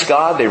sinned against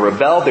God, they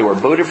rebelled, they were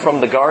booted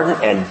from the garden,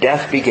 and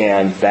death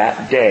began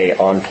that day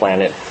on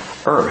planet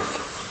Earth.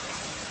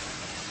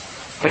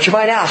 But you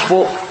might ask,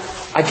 well,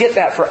 I get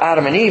that for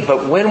Adam and Eve,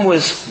 but when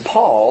was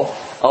Paul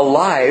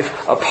alive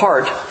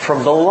apart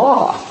from the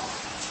law?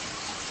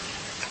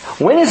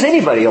 When is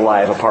anybody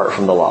alive apart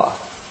from the law?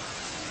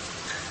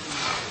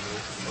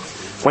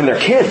 When they're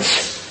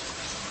kids.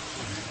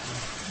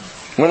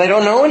 When they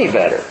don't know any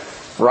better.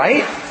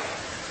 Right?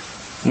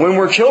 When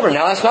we're children.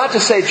 Now, that's not to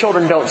say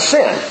children don't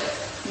sin.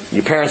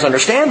 You parents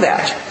understand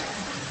that.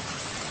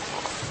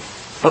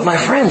 But my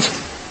friends,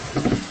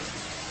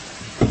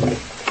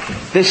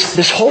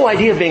 this whole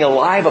idea of being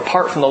alive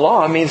apart from the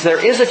law means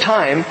there is a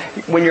time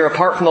when you're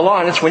apart from the law,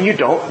 and it's when you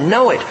don't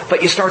know it.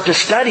 But you start to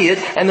study it,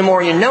 and the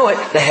more you know it,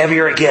 the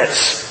heavier it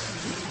gets.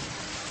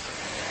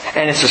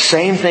 And it's the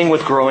same thing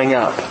with growing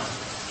up.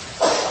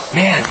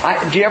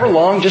 Man, do you ever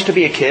long just to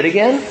be a kid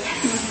again?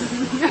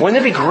 Wouldn't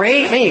it be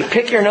great? Man, you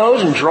pick your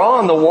nose and draw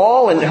on the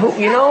wall and,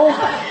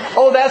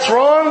 oh, that's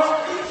wrong?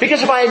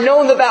 Because if I had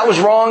known that was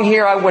wrong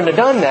here, I wouldn't have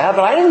done that,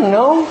 but I didn't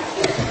know.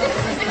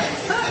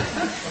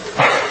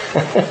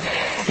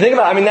 Think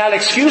about it. That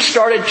excuse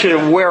started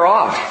to wear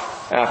off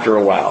after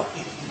a while.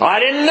 I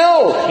didn't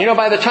know.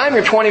 By the time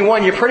you're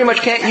 21, you pretty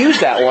much can't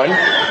use that one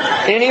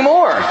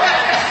anymore.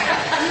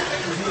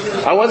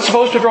 I wasn't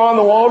supposed to draw on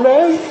the wall,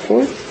 man?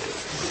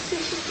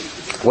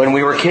 When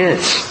we were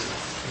kids.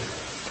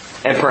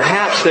 And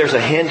perhaps there's a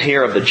hint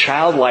here of the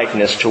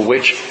childlikeness to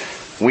which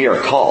we are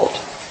called.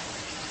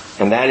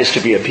 And that is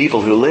to be a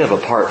people who live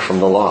apart from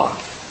the law.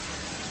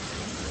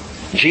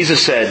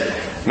 Jesus said,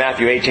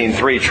 Matthew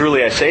 18:3,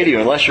 "Truly I say to you,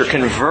 unless you're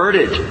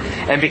converted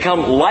and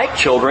become like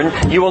children,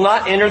 you will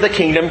not enter the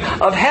kingdom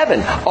of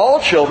heaven."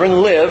 All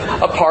children live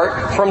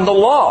apart from the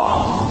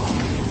law.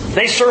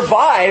 They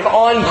survive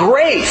on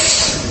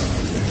grace.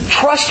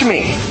 Trust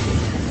me.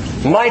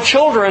 My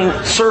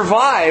children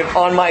survive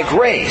on my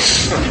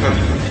grace.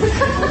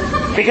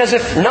 Because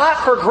if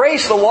not for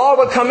grace, the law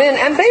would come in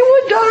and they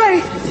would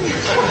die.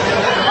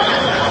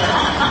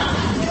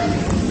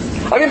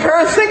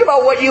 Parents, think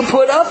about what you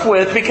put up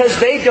with because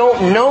they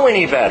don't know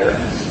any better.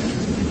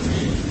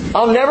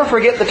 I'll never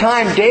forget the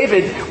time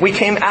David, we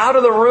came out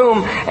of the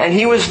room and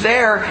he was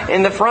there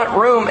in the front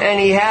room and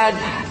he had,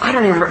 I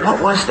don't even remember,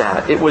 what was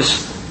that? It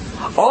was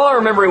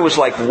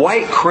like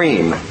white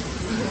cream.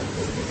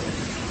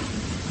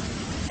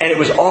 And it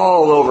was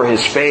all over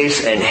his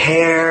face and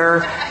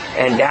hair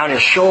and down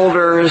his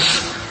shoulders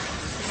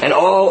and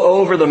all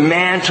over the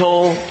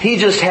mantle. He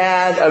just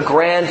had a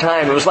grand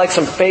time. It was like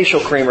some facial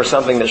cream or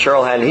something that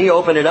Cheryl had. And he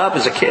opened it up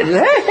as a kid.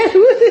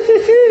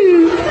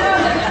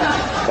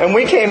 And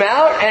we came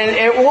out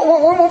and what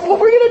were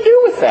we going to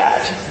do with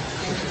that?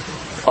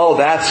 Oh,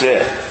 that's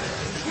it.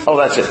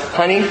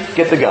 Honey,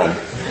 get the gun.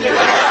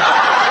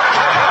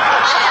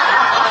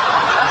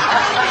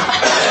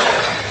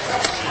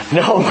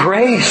 No,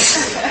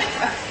 grace.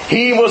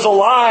 He was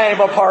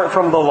alive apart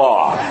from the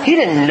law. He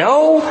didn't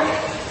know.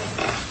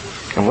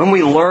 And when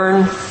we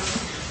learn,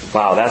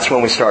 that's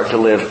when we start to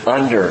live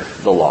under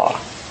the law.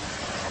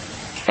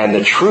 And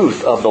the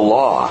truth of the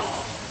law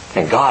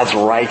and God's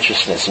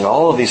righteousness and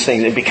all of these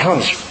things, it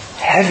becomes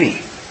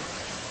heavy.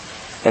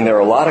 And there are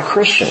a lot of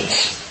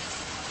Christians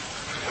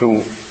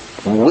who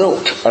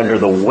wilt under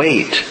the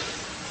weight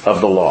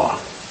of the law.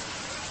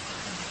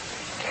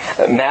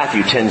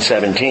 Matthew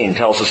 10:17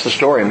 tells us the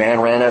story. A man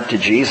ran up to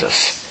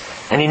Jesus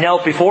and he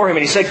knelt before him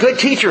and he said, "Good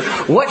teacher,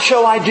 what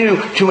shall I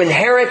do to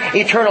inherit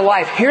eternal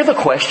life?" Hear the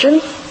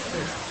question.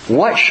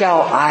 What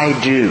shall I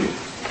do?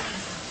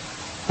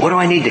 What do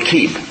I need to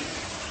keep?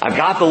 I've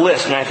got the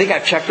list and I think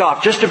I've checked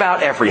off just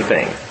about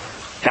everything.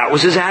 That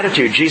was his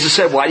attitude. Jesus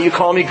said, "Why do you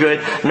call me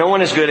good? No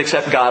one is good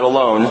except God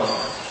alone."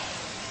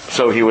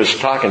 So he was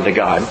talking to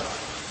God.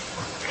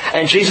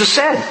 And Jesus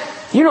said,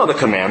 "You know the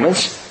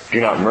commandments. Do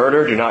not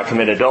murder, do not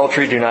commit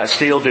adultery, do not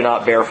steal, do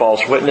not bear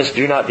false witness,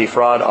 do not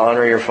defraud,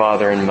 honor your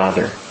father and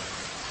mother."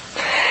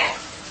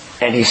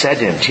 And he said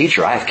to him,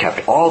 "Teacher, I have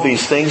kept all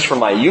these things from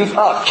my youth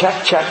up.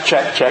 Check, check,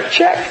 check, check,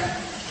 check.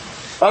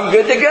 I'm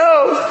good to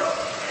go."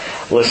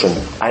 Listen,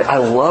 I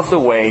love the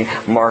way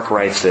Mark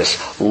writes this.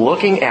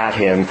 Looking at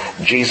him,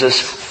 Jesus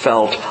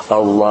felt a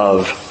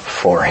love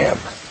for him.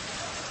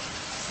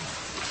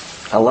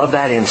 I love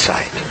that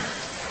insight.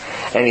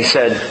 And he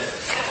said,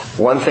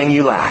 one thing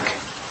you lack.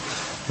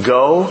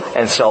 Go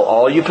and sell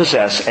all you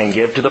possess and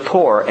give to the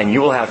poor, and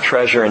you will have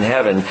treasure in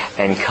heaven,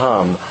 and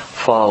come,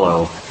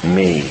 follow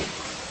me.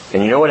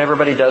 And you know what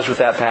everybody does with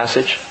that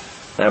passage?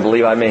 And I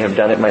believe I may have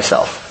done it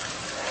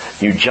myself.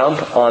 You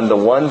jump on the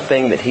one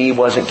thing that he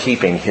wasn't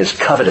keeping, his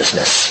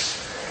covetousness.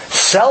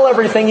 Sell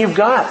everything you've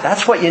got.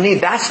 That's what you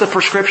need. That's the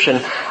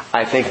prescription.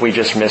 I think we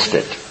just missed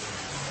it.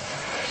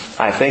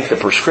 I think the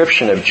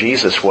prescription of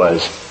Jesus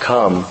was,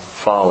 come,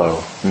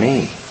 follow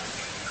me.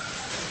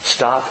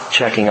 Stop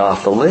checking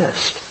off the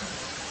list.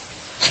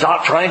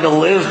 Stop trying to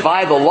live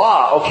by the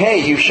law.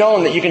 Okay, you've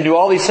shown that you can do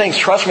all these things.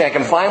 Trust me, I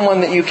can find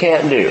one that you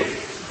can't do.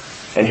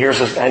 And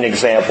here's an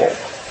example.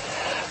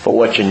 But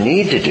what you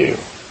need to do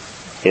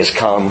is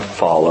come,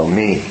 follow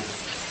me.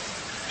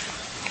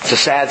 It's a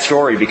sad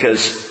story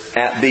because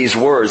at these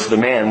words, the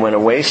man went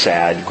away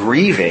sad,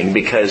 grieving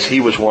because he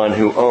was one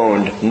who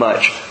owned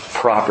much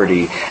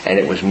property, and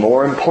it was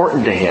more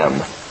important to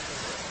him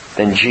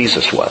than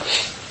Jesus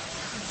was.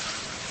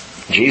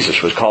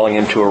 Jesus was calling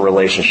him to a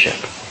relationship.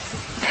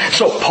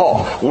 So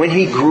Paul, when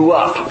he grew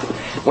up,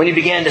 when he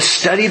began to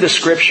study the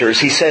Scriptures,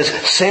 he says,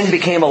 sin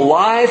became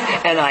alive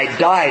and I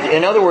died.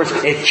 In other words,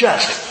 it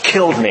just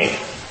killed me.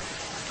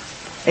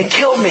 It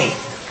killed me.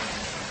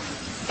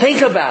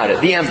 Think about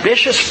it. The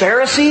ambitious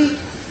Pharisee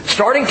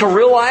starting to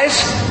realize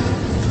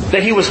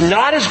that he was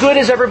not as good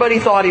as everybody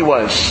thought he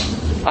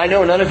was. I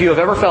know none of you have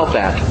ever felt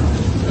that.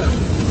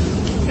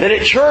 That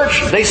at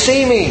church, they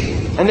see me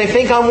and they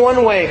think I'm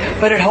one way,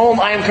 but at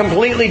home I am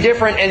completely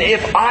different, and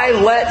if I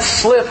let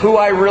slip who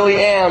I really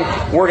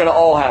am, we're going to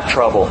all have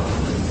trouble.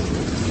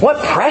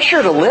 What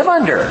pressure to live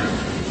under.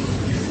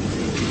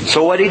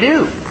 So what did he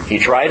do? He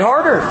tried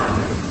harder.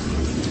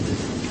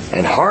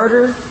 And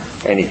harder,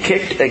 and he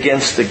kicked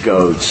against the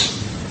goads.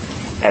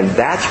 And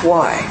that's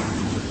why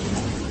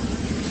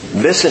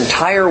this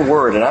entire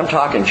word, and I'm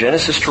talking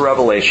Genesis to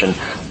Revelation,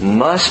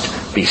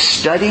 must be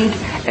studied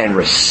and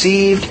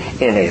received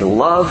in a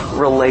love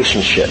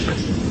relationship.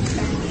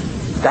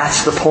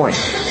 That's the point.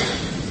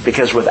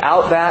 Because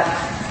without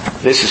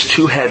that, this is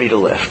too heavy to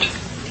lift.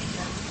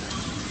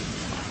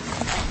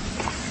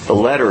 The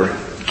letter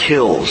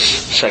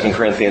kills. 2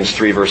 Corinthians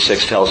 3 verse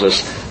 6 tells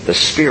us the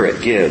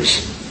Spirit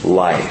gives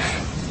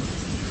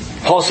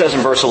life. Paul says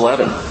in verse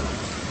 11,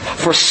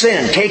 for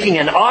sin, taking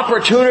an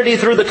opportunity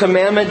through the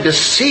commandment,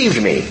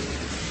 deceived me,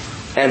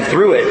 and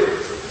through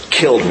it,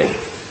 killed me.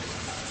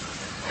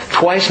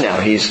 Twice now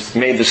he's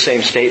made the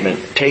same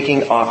statement,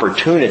 taking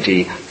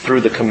opportunity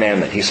through the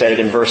commandment. He said it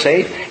in verse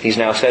 8, he's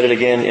now said it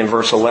again in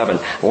verse 11.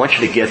 I want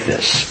you to get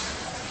this.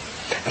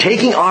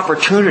 Taking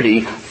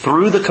opportunity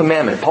through the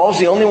commandment. Paul's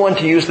the only one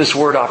to use this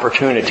word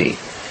opportunity.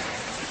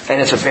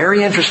 And it's a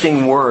very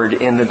interesting word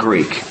in the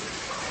Greek.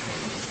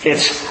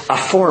 It's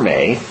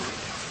aphorme.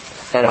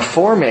 And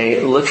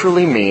aphorme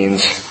literally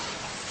means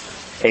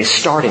a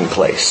starting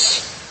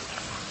place.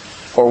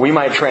 Or we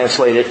might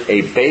translate it,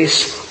 a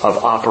base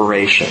of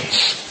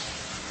operations.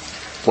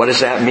 What does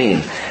that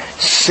mean?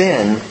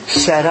 Sin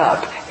set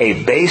up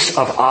a base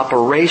of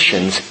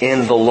operations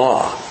in the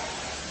law.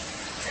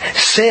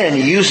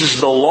 Sin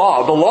uses the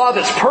law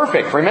that's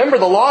perfect. Remember,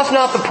 the law is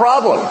not the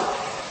problem.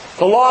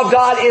 The law of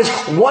God is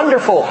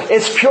wonderful.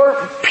 It's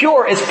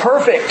pure. It's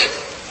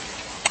perfect.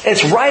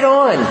 It's right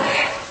on.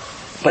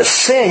 But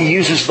sin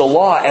uses the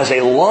law as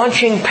a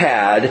launching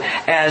pad,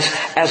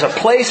 as a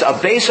place, a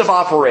base of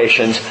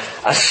operations,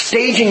 a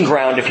staging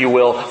ground, if you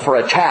will, for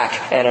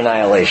attack and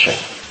annihilation.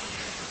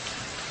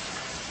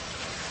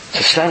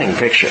 It's a stunning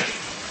picture.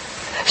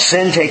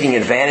 Sin taking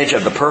advantage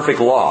of the perfect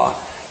law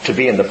to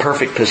be in the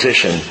perfect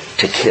position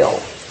to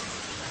kill.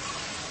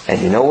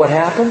 And you know what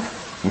happened?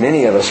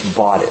 Many of us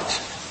bought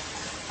it.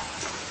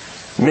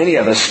 Many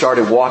of us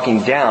started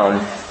walking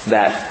down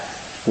that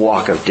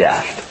walk of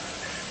death.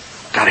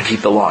 Gotta keep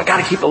the law,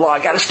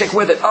 gotta stick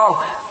with it.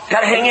 Oh,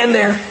 gotta hang in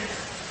there.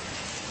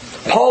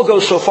 Paul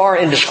goes so far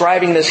in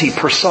describing this, he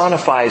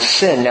personifies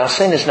sin. Now,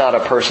 sin is not a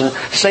person.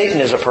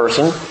 Satan is a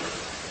person.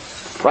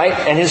 Right?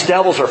 And his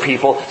devils are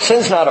people.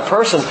 Sin's not a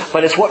person,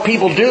 but it's what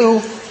people do.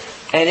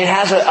 And it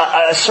has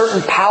a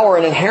certain power,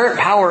 an inherent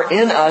power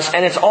in us,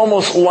 and it's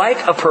almost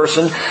like a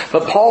person,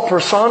 but Paul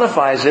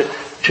personifies it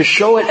to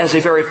show it as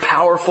a very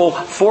powerful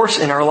force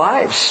in our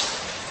lives.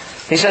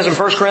 He says in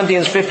 1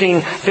 Corinthians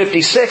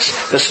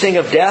 15:56, the sting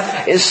of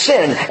death is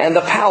sin, and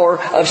the power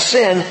of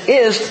sin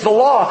is the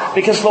law,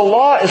 because the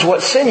law is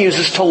what sin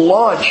uses to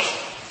launch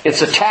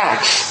its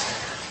attacks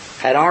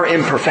at our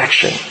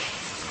imperfection.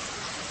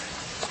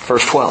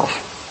 Verse 12.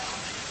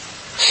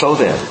 So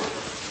then,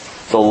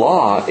 the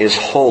law is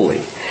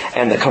holy,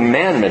 and the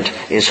commandment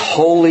is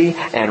holy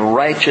and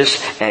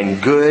righteous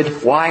and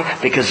good. Why?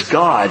 Because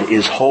God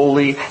is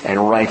holy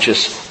and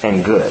righteous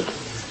and good.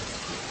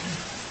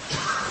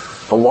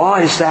 The law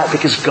is that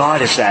because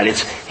God is that.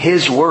 It's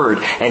His Word.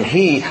 And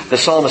He, the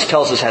psalmist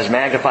tells us, has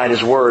magnified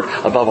His Word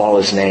above all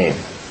His name.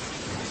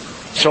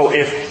 So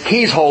if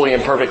He's holy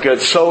and perfect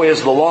good, so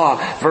is the law.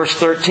 Verse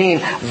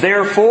 13,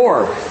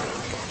 therefore,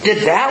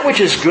 did that which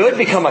is good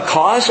become a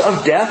cause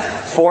of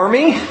death for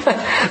me?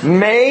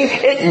 May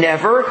it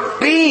never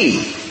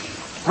be.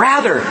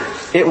 Rather,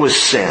 it was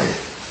sin,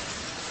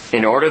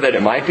 in order that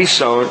it might be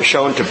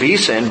shown to be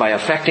sin by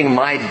affecting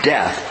my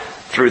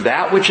death through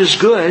that which is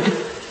good,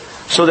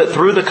 so that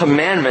through the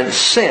commandment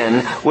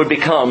sin would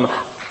become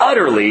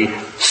utterly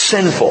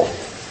sinful.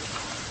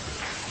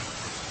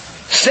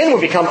 Sin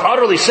would become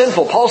utterly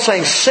sinful. Paul's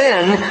saying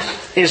sin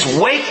is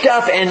waked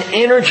up and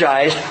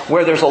energized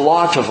where there's a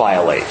law to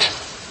violate.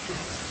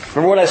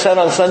 Remember what I said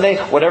on Sunday?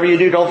 Whatever you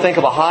do, don't think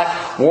of a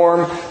hot,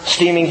 warm,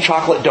 steaming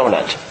chocolate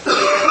donut.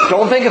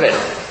 Don't think of it.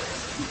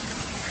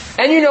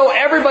 And you know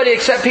everybody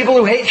except people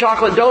who hate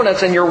chocolate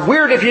donuts, and you're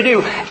weird if you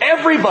do.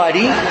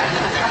 Everybody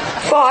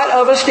thought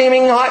of a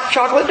steaming hot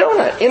chocolate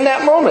donut in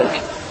that moment.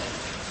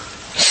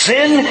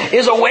 Sin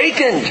is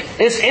awakened.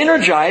 It's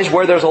energized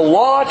where there's a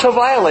law to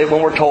violate.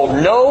 When we're told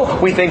no,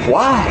 we think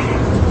why?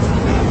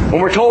 When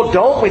we're told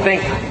don't, we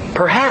think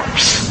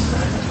perhaps.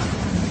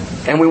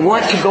 And we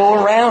want to go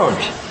around.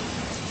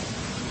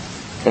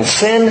 And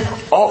sin,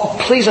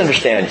 please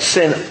understand,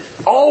 sin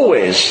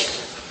always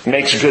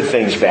makes good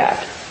things bad.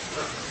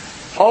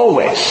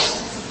 Always.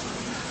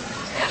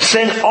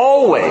 Sin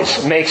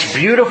always makes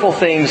beautiful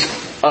things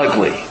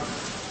ugly.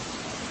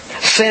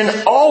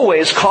 Sin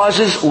always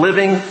causes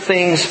living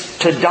things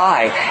to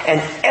die.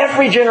 And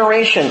every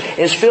generation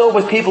is filled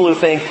with people who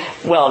think,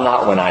 well,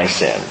 not when I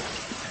sin.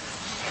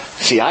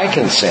 See, I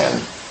can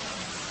sin,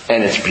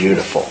 and it's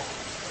beautiful.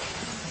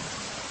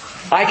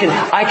 I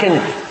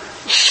can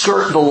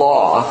skirt the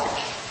law.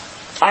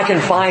 I can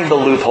find the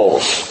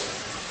loopholes.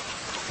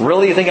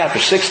 Really? You think after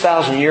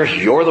 6,000 years,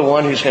 you're the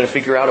one who's going to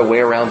figure out a way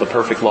around the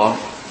perfect law?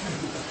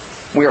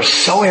 We are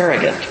so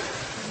arrogant.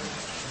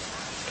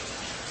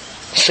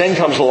 Sin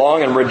comes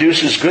along and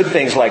reduces good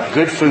things like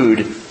good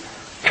food,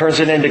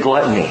 turns it into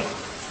gluttony.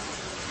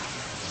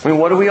 I mean,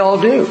 what do we all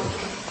do?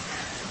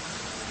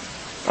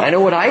 I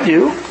know what I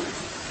do.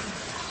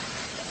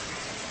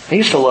 I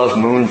used to love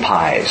moon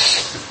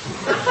pies.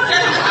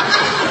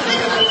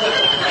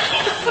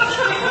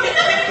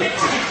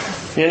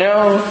 You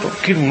know,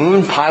 good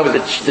moon pie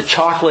with the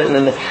chocolate and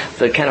then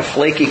the kind of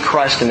flaky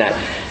crust and that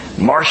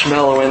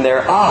marshmallow in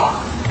there.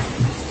 Oh!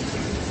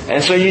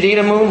 And so you'd eat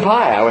a moon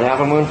pie. I would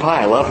have a moon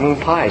pie. I love moon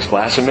pies.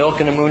 Glass of milk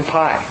and a moon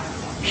pie.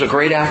 It was a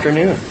great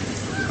afternoon.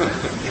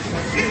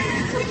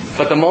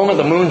 But the moment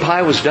the moon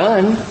pie was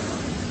done,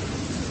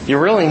 you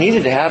really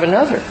needed to have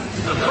another.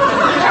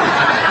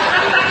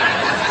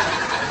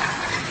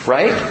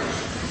 Right?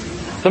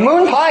 The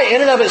moon pie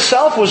in and of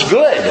itself was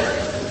good.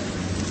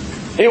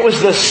 It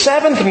was the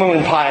seventh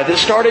moon pie that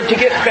started to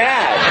get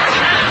bad.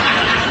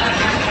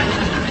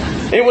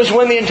 It was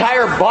when the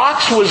entire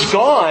box was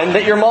gone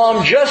that your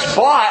mom just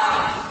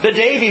bought the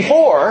day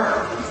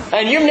before,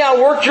 and you've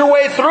now worked your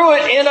way through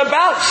it in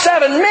about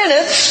 7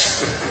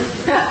 minutes.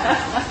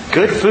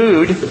 Good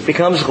food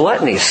becomes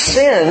gluttony.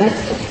 Sin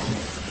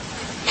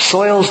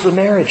soils the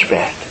marriage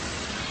bed.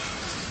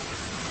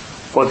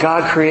 What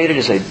God created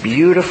is a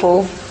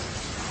beautiful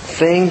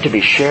thing to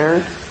be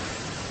shared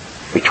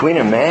between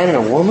a man and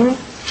a woman.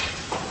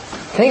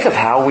 Think of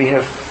how we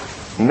have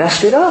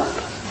messed it up.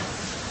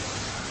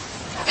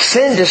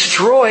 Sin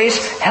destroys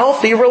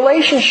healthy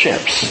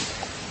relationships.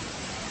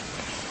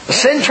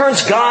 Sin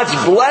turns God's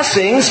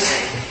blessings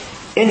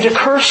into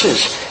curses.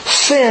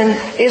 Sin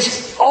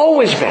is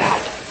always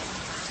bad.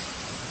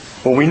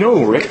 Well, we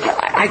know, Rick.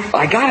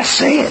 I gotta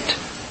say it.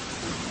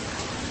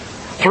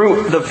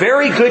 Through the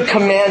very good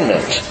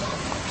commandment,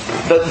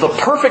 the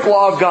perfect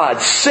law of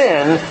God,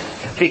 sin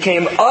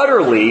became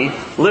utterly,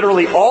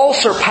 literally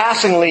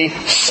all-surpassingly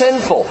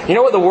sinful. You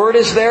know what the word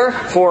is there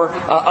for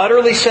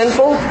utterly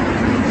sinful?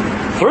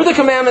 Through the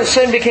commandment,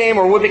 sin became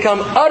or would become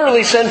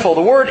utterly sinful.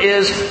 The word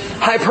is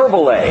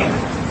hyperbole.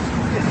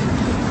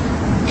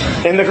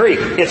 In the Greek,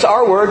 it's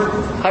our word,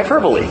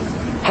 hyperbole.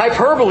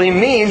 Hyperbole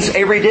means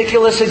a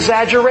ridiculous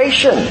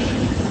exaggeration.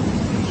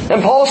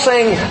 And Paul's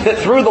saying that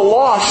through the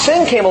law,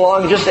 sin came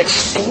along and just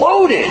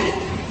exploded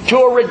to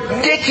a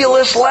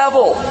ridiculous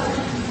level.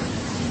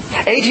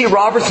 A.T.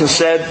 Robertson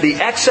said, the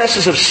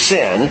excesses of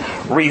sin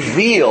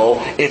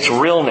reveal its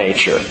real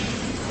nature.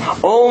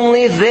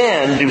 Only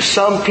then do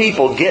some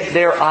people get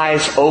their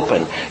eyes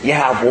open. You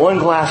have one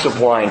glass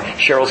of wine.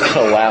 Cheryl's going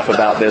to laugh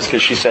about this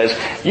because she says,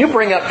 you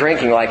bring up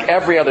drinking like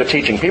every other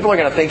teaching. People are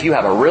going to think you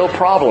have a real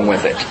problem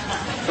with it.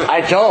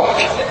 I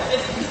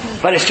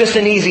don't. But it's just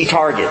an easy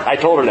target. I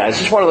told her that. It's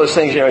just one of those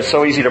things, it's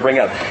so easy to bring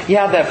up. You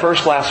have that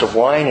first glass of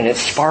wine and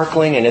it's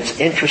sparkling and it's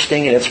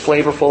interesting and it's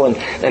flavorful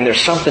and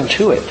there's something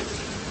to it.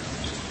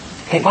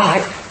 Hey, well,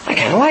 I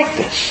kind of like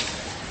this.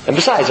 And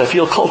besides, I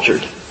feel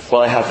cultured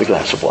while I have the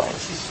glass of wine.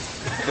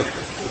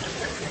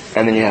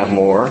 And then you have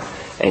more,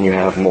 and you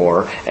have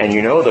more. And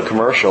you know the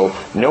commercial,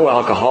 no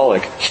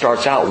alcoholic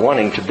starts out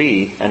wanting to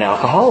be an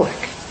alcoholic.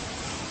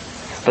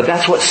 But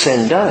that's what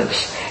sin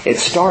does. It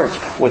starts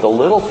with a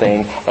little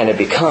thing, and it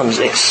becomes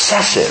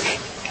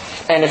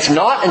excessive. And it's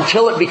not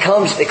until it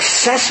becomes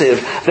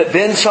excessive that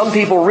then some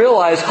people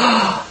realize,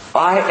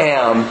 I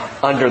am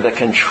under the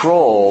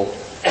control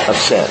of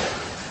sin.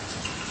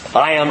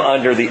 I am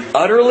under the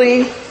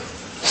utterly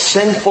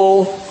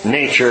sinful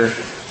nature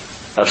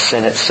of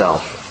sin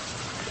itself.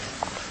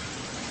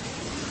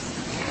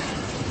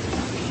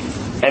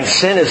 And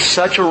sin is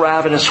such a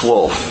ravenous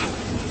wolf,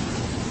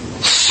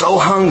 so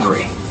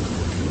hungry,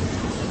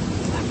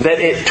 that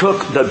it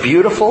took the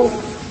beautiful,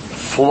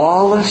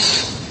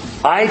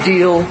 flawless,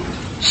 ideal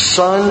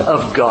Son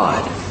of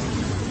God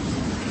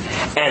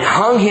and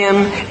hung Him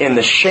in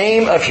the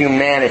shame of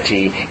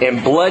humanity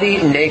in bloody,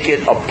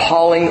 naked,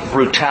 appalling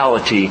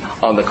brutality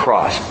on the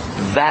cross.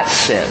 That's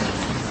sin.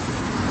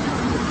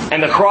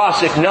 And the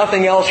cross, if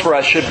nothing else for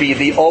us, should be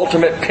the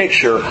ultimate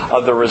picture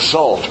of the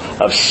result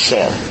of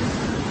sin.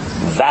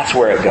 That's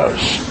where it goes.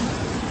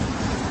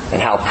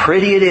 And how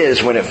pretty it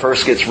is when it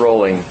first gets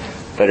rolling,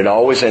 but it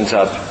always ends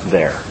up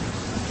there.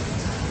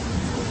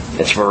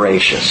 It's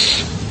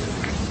voracious.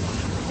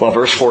 Well,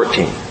 verse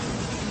 14.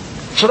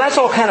 So that's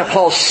all kind of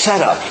Paul's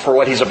setup for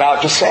what he's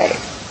about to say.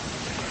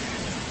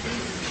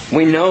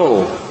 We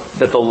know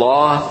that the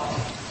law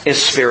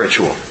is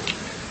spiritual.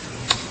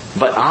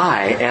 But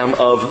I am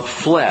of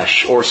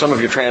flesh, or some of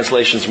your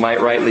translations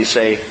might rightly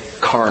say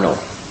carnal,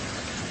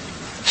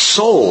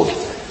 sold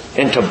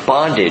into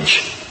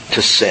bondage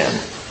to sin.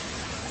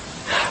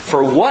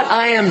 For what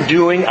I am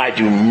doing, I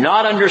do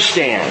not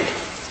understand.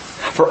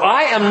 For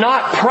I am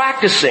not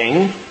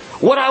practicing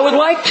what I would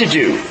like to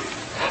do,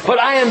 but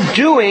I am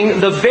doing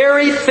the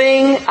very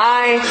thing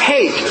I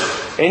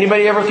hate.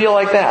 Anybody ever feel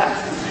like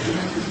that?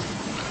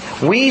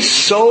 We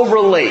so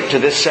relate to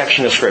this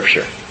section of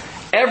Scripture.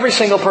 Every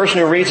single person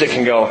who reads it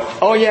can go,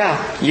 oh yeah,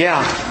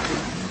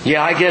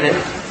 I get it.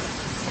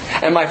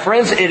 And my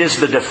friends, it is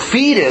the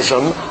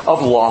defeatism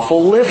of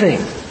lawful living.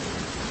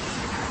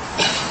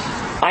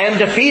 I am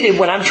defeated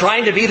when I'm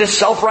trying to be the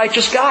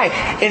self-righteous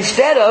guy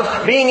instead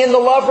of being in the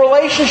love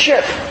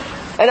relationship.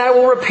 And I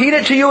will repeat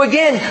it to you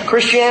again.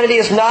 Christianity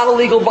is not a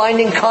legal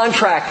binding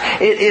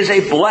contract. It is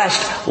a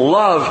blessed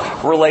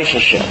love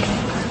relationship.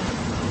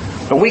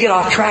 But we get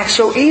off track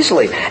so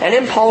easily. And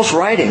in Paul's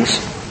writings,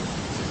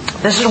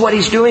 this is what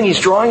he's doing. He's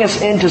drawing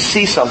us in to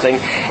see something.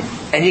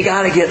 And you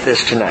got to get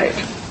this tonight.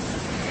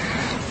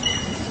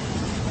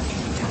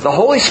 The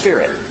Holy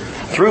Spirit,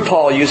 through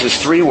Paul, uses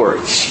three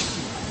words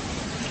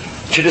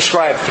to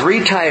describe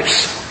three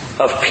types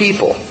of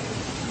people,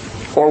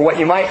 or what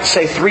you might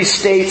say three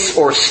states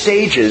or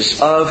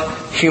stages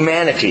of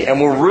humanity.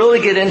 And we'll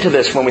really get into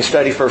this when we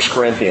study 1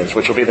 Corinthians,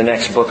 which will be the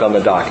next book on the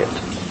docket.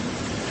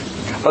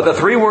 But the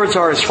three words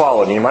are as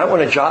follows. And you might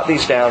want to jot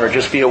these down or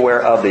just be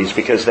aware of these,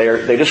 because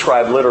they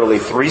describe literally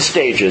three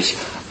stages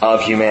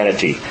of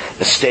humanity.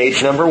 The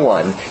stage number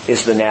one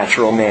is the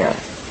natural man.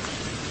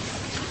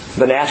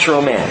 The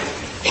natural man.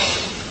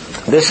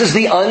 This is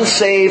the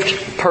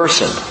unsaved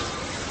person.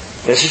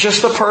 This is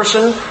just the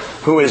person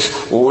who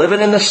is living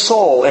in the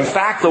soul. In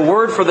fact, the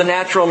word for the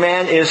natural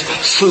man is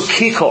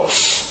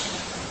psychikos.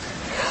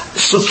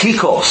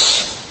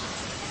 Psychikos.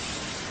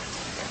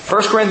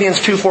 1 Corinthians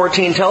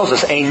 2:14 tells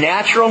us, a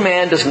natural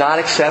man does not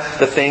accept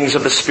the things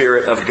of the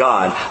Spirit of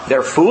God.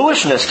 They're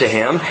foolishness to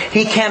him.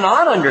 He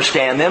cannot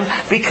understand them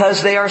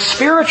because they are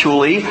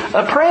spiritually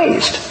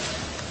appraised.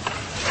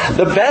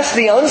 The best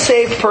the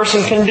unsaved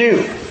person can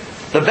do,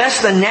 the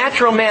best the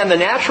natural man, the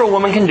natural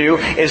woman can do,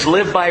 is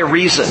live by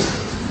reason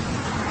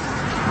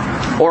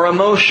or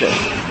emotion.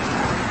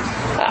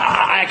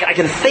 I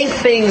can think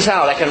things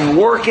out. I can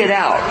work it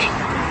out.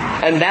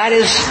 And that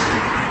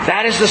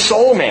is the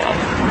soul man,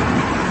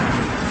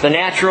 the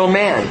natural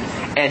man.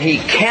 And he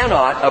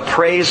cannot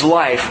appraise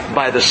life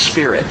by the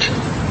Spirit.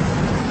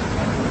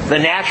 The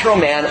natural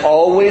man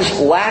always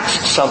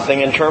lacks something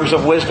in terms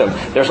of wisdom.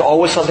 There's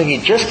always something he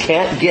just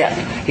can't get.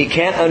 He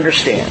can't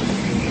understand.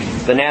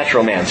 The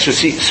natural man,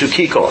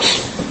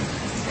 psychikos.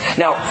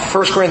 Now,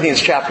 1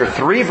 Corinthians chapter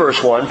 3,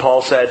 verse 1,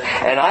 Paul said,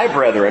 and I,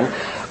 brethren,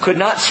 could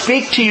not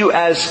speak to you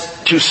as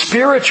to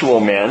spiritual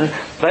men,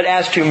 but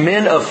as to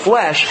men of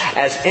flesh,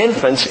 as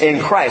infants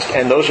in Christ.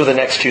 And those are the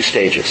next two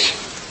stages.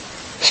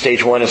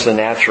 Stage 1 is the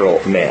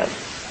natural man.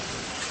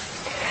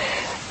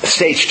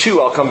 Stage 2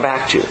 I'll come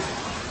back to.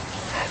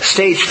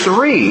 Stage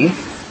 3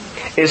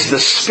 is the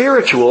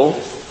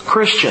spiritual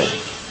Christian.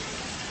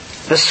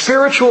 The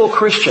spiritual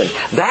Christian.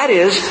 That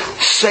is,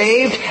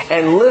 saved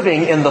and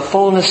living in the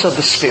fullness of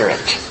the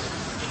Spirit.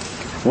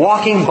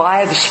 Walking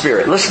by the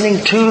Spirit.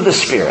 Listening to the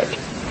Spirit.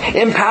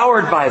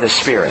 Empowered by the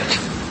Spirit.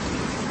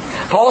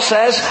 Paul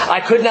says,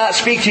 I could not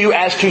speak to you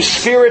as to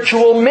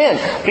spiritual men,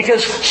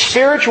 because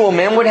spiritual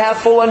men would have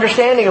full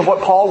understanding of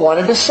what Paul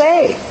wanted to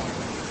say.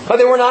 But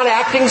they were not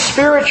acting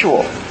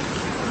spiritual.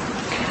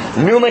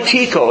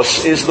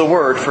 Pneumatikos is the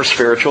word for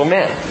spiritual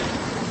men.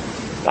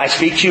 I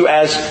speak to you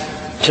as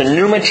to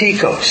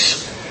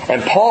pneumatikos.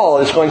 And Paul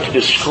is going to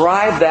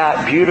describe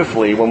that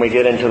beautifully when we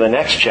get into the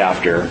next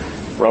chapter,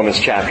 Romans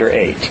chapter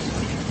 8.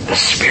 The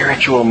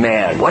spiritual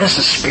man. What does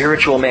the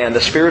spiritual man,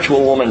 the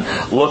spiritual woman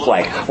look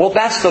like? Well,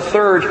 that's the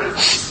third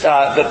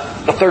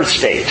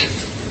state.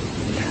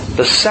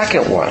 The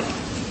second one,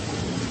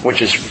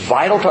 which is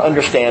vital to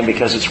understand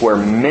because it's where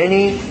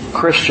many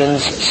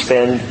Christians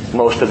spend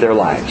most of their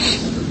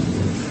lives.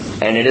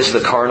 And it is the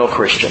carnal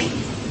Christian.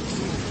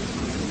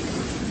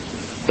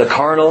 The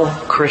carnal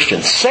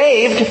Christian.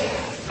 Saved,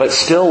 but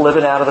still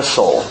living out of the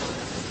soul.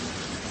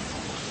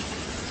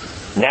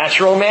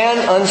 Natural man,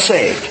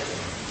 unsaved.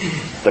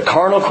 The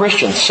carnal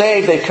Christian,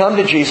 saved, they come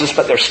to Jesus,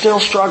 but they're still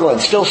struggling,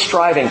 still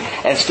striving,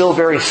 and still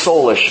very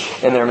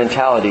soulish in their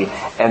mentality.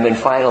 And then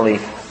finally,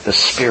 the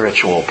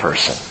spiritual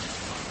person,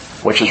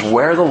 which is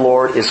where the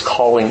Lord is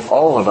calling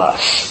all of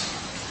us.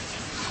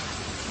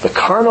 The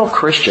carnal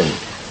Christian,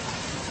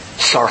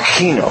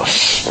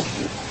 sarkinos.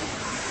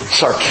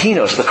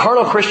 Sarkinos, the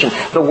carnal Christian,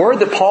 the word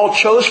that Paul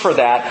chose for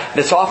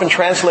that's often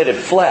translated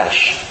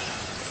flesh,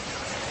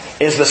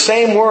 is the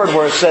same word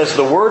where it says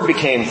the Word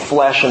became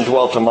flesh and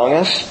dwelt among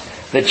us,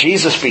 that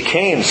Jesus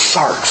became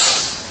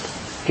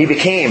sarx. He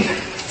became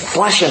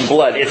flesh and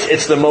blood.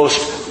 It's the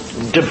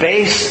most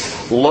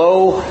debased,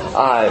 low,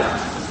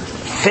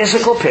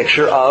 physical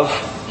picture of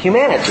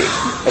humanity.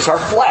 It's our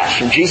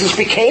flesh, and Jesus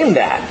became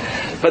that.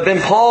 But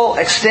then Paul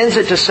extends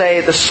it to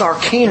say the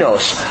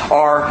sarkinos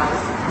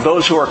are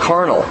those who are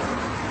carnal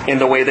in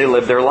the way they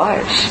live their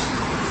lives.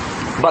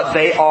 But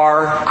they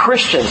are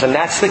Christians, and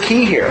that's the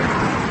key here.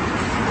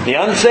 The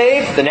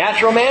unsaved, the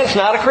natural man, is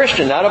not a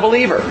Christian, not a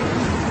believer.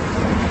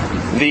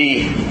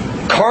 The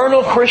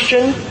carnal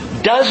Christian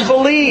does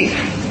believe.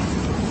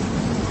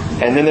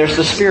 And then there's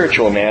the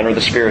spiritual man or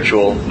the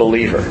spiritual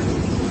believer.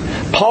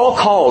 Paul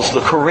calls the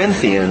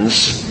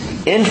Corinthians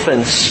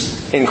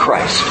infants in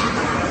Christ.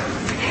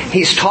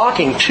 He's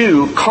talking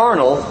to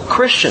carnal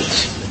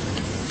Christians.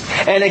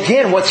 And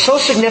again, what's so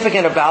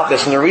significant about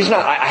this, and the reason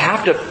I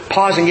have to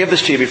pause and give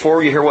this to you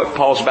before you hear what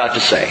Paul's about to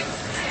say.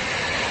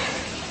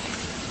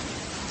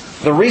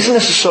 The reason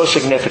this is so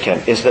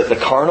significant is that the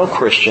carnal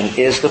Christian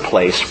is the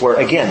place where,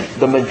 again,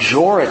 the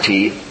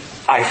majority,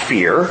 I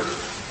fear,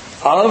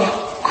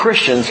 of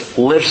Christians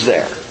lives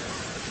there.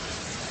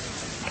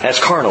 As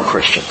carnal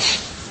Christians.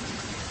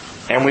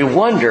 And we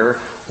wonder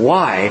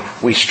why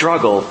we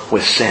struggle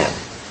with sin.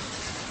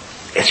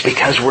 It's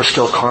because we're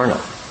still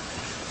carnal.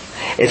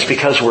 It's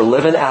because we're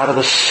living out of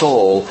the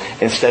soul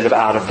instead of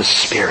out of the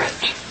Spirit.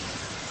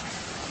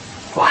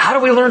 Well, how do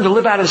we learn to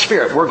live out of the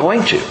Spirit? We're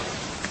going to.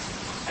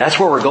 That's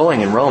where we're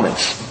going in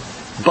Romans.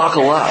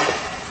 Buckle up.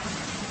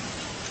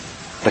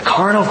 The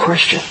carnal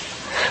Christian.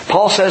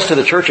 Paul says to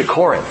the church at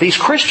Corinth, these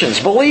Christians,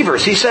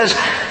 believers, he says,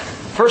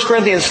 1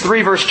 Corinthians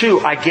 3 verse 2,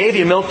 I gave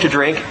you milk to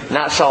drink,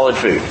 not solid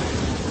food.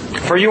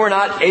 For you are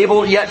not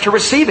able yet to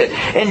receive it.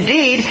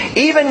 Indeed,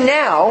 even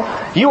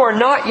now, you are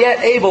not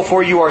yet able,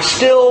 for you are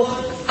still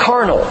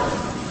carnal.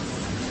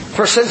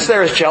 For since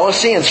there is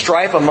jealousy and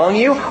strife among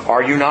you,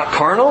 are you not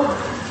carnal?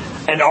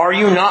 And are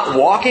you not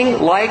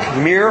walking like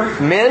mere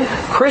men?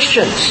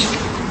 Christians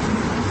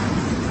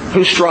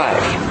who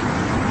strive.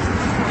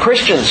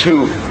 Christians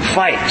who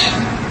fight.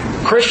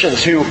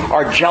 Christians who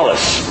are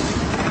jealous.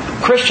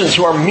 Christians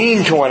who are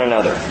mean to one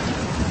another.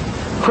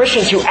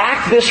 Christians who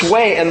act this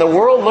way, and the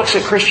world looks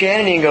at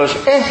Christianity and goes,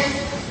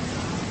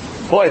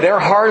 boy, they're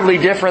hardly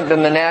different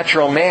than the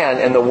natural man,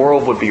 and the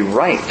world would be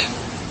right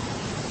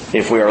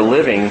if we are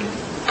living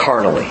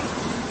carnally.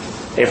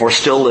 If we're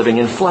still living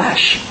in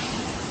flesh.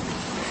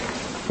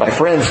 My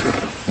friends,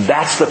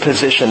 that's the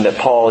position that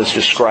Paul is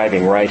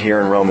describing right here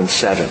in Romans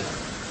 7.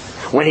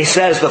 When he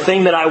says, the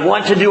thing that I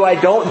want to do, I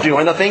don't do,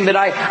 and the thing that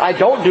I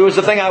don't do is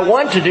the thing I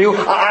want to do,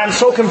 I'm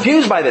so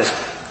confused by this.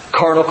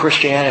 Carnal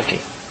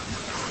Christianity.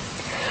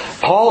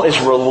 Paul is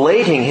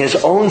relating his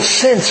own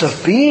sense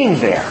of being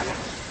there.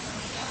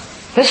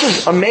 This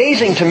is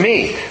amazing to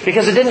me,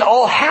 because it didn't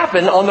all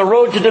happen on the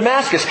road to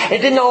Damascus.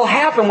 It didn't all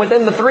happen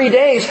within the 3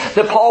 days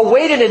that Paul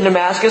waited in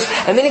Damascus,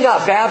 and then he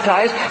got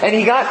baptized, and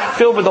he got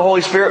filled with the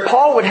Holy Spirit.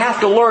 Paul would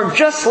have to learn,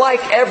 just like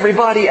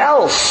everybody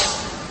else,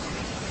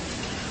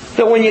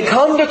 that when you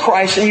come to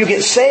Christ and you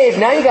get saved,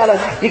 now you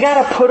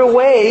gotta put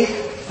away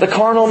the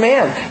carnal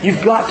man.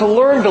 You've got to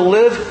learn to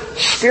live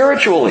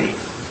spiritually,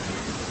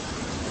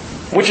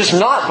 which is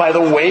not by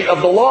the weight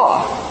of the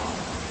law.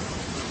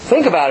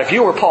 Think about it. If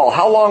you were Paul,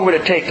 how long would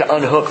it take to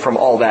unhook from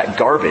all that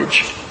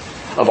garbage,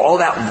 of all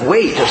that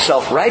weight of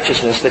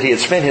self-righteousness that he had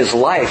spent his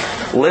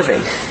life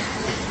living?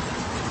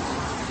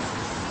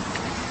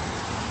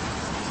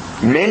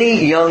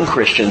 Many young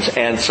Christians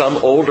and some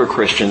older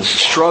Christians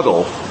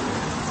struggle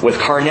with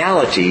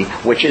carnality,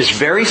 which is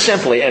very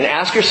simply, and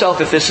ask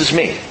yourself if this is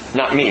me.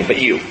 Not me,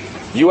 but you.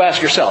 You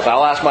ask yourself.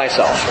 I'll ask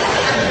myself.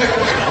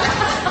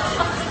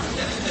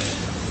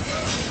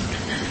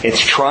 It's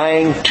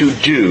trying to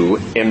do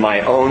in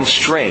my own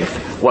strength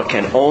what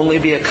can only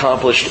be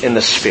accomplished in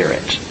the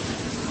Spirit.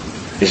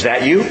 Is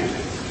that you?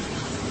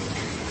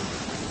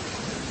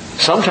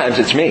 Sometimes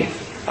it's me.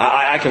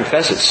 I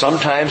confess it.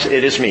 Sometimes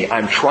it is me.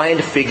 I'm trying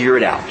to figure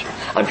it out.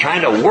 I'm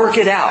trying to work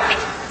it out.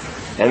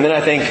 And then I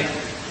think,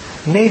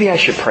 maybe I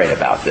should pray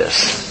about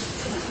this.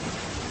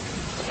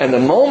 And the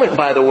moment,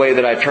 by the way,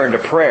 that I turn to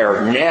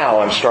prayer,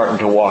 now I'm starting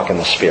to walk in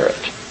the Spirit.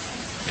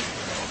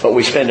 But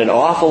we spend an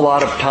awful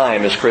lot of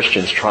time as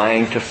Christians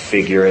trying to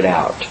figure it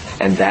out.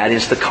 And that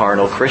is the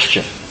carnal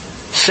Christian.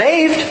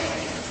 Saved,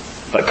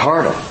 but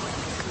carnal.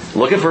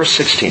 Look at verse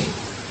 16.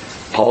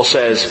 Paul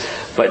says,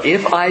 but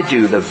if I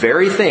do the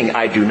very thing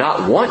I do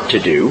not want to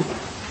do,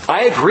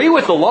 I agree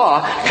with the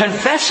law,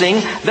 confessing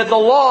that the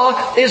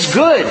law is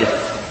good.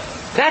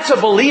 That's a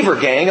believer,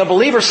 gang. A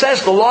believer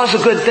says the law's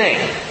a good thing.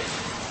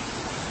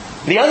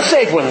 The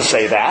unsaved wouldn't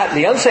say that.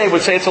 The unsaved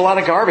would say it's a lot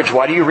of garbage.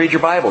 Why do you read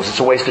your Bibles? It's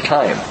a waste of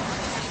time.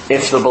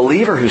 It's the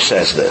believer who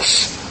says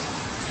this.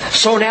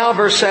 So now,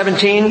 verse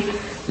 17,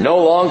 no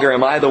longer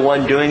am I the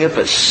one doing it,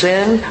 but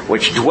sin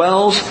which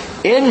dwells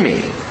in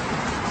me.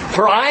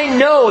 For I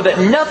know that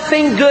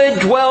nothing good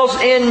dwells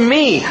in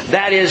me,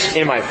 that is,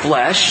 in my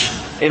flesh,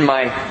 in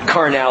my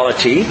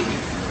carnality.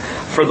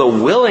 For the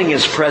willing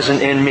is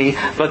present in me,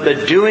 but the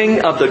doing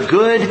of the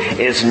good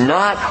is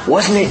not.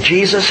 Wasn't it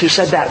Jesus who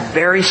said that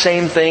very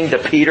same thing to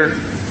Peter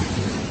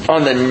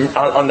on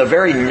the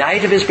very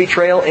night of his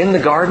betrayal in the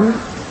garden?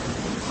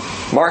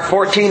 Mark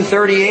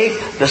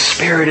 14:38, the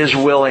spirit is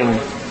willing,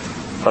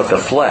 but the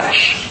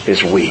flesh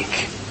is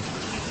weak.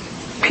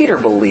 Peter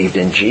believed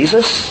in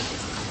Jesus.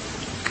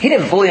 He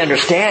didn't fully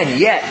understand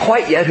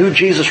quite yet who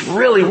Jesus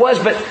really was,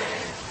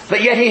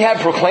 but yet he had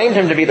proclaimed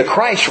Him to be the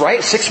Christ,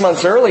 right? 6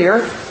 months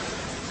earlier.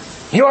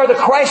 You are the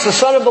Christ, the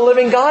Son of the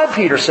living God,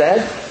 Peter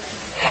said.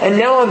 And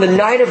now on the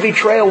night of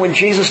betrayal, when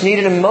Jesus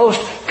needed Him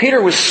most,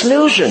 Peter was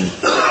snoozing,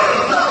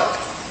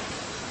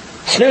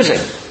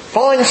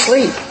 falling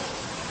asleep,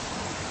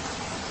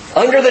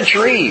 under the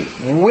tree,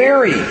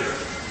 weary.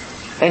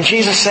 And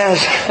Jesus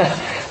says,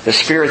 the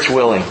Spirit's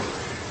willing,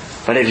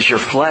 but it is your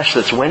flesh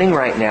that's winning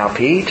right now,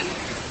 Pete.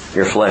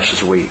 Your flesh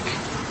is weak.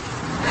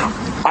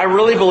 I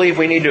really believe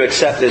we need to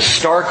accept this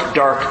stark,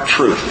 dark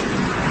truth.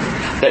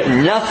 That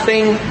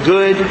nothing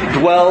good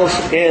dwells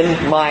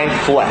in my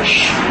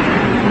flesh.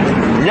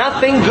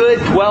 Nothing good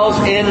dwells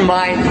in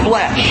my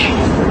flesh.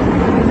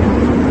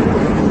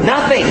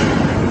 Nothing.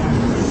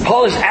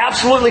 Paul is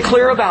absolutely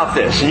clear about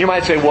this. And you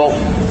might say, well,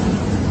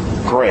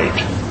 great.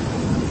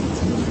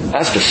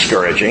 That's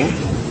discouraging.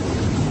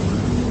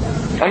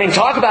 I mean,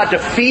 talk about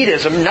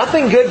defeatism.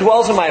 Nothing good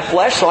dwells in my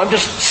flesh, so I'm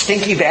just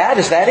stinky bad.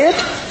 Is that it?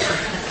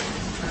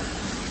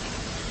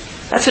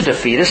 That's a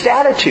defeatist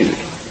attitude.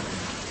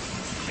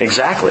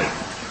 Exactly.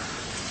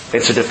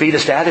 It's a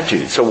defeatist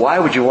attitude. So why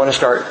would you want to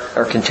start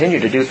or continue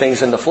to do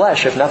things in the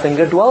flesh if nothing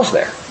good dwells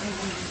there?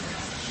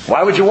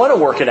 Why would you want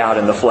to work it out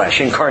in the flesh,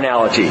 in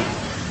carnality?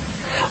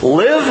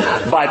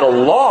 Live by the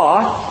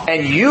law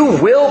and you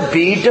will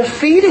be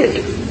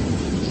defeated.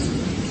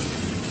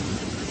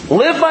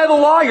 Live by the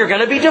law, you're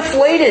going to be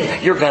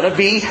deflated. You're going to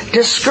be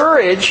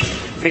discouraged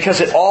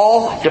because it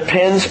all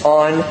depends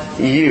on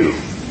you.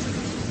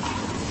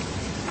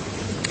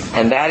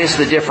 And that is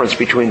the difference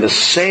between the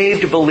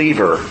saved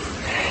believer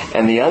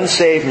and the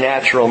unsaved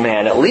natural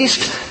man. At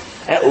least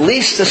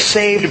the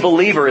saved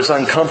believer is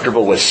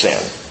uncomfortable with sin.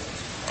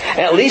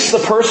 At least the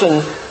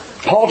person,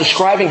 Paul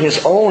describing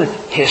his own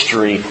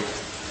history,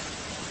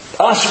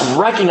 us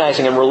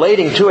recognizing and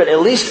relating to it,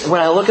 at least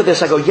when I look at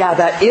this, I go,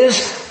 yeah,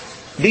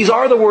 these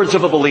are the words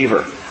of a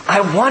believer.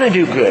 I want to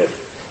do good.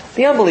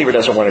 The unbeliever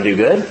doesn't want to do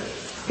good.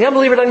 The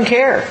unbeliever doesn't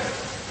care.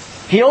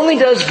 He only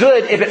does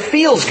good if it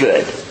feels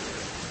good.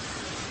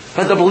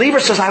 But the believer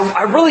says,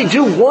 I really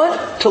do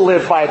want to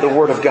live by the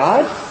Word of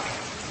God.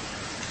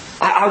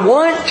 I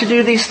want to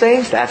do these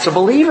things. That's a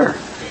believer.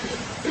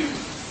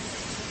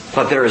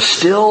 But there is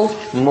still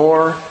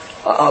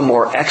a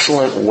more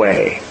excellent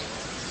way.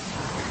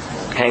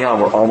 Hang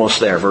on, we're almost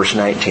there. Verse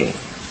 19.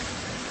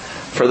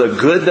 For the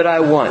good that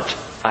I want,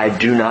 I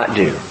do not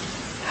do.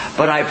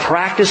 But I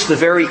practice the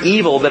very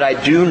evil that I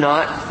do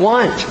not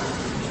want.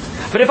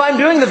 But if I'm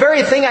doing the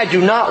very thing I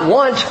do not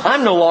want,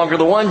 I'm no longer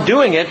the one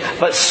doing it,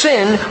 but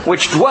sin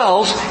which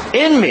dwells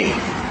in me.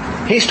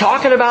 He's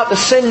talking about the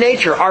sin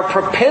nature, our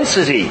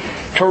propensity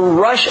to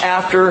rush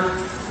after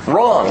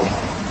wrong,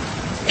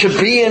 to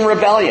be in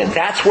rebellion.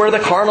 That's where the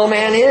carnal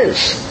man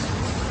is.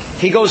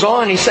 He goes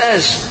on, he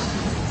says,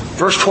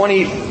 verse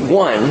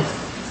 21,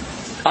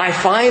 I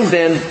find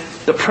then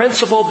the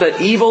principle that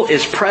evil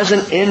is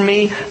present in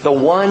me, the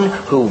one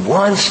who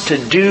wants to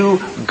do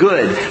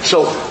good.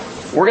 So,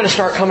 we're going to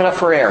start coming up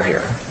for air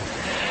here.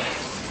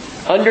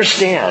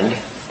 Understand,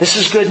 this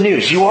is good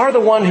news. You are the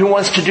one who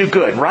wants to do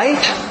good, right?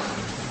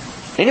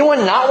 Anyone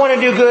not want to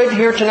do good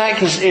here tonight?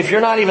 Because if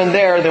you're not even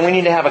there, then we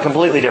need to have a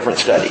completely different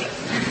study.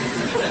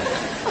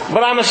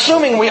 But I'm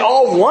assuming we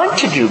all want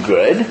to do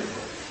good.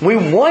 We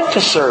want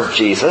to serve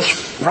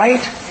Jesus,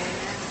 right?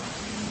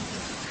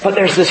 But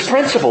there's this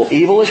principle,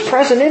 evil is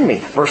present in me.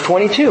 Verse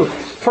 22,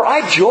 for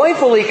I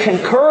joyfully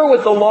concur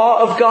with the law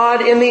of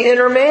God in the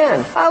inner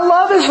man. I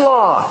love His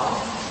law.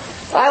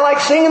 I like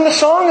singing the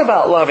song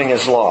about loving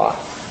His law.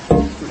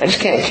 I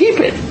just can't keep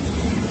it.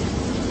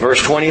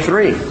 Verse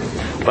 23,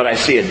 but I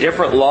see a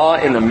different law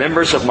in the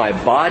members of my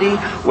body,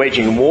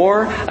 waging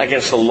war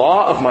against the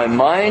law of my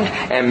mind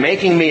and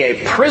making me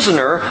a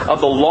prisoner of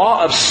the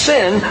law of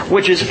sin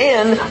which is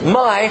in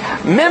my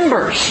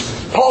members.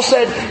 Paul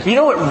said, you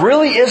know, it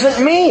really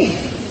isn't me.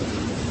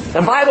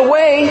 And by the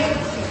way,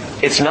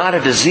 it's not a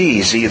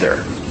disease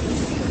either.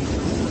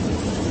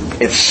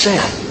 It's sin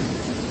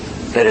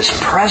that is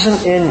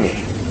present in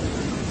me.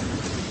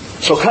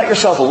 So cut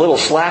yourself a little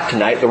slack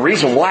tonight. The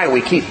reason why we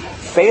keep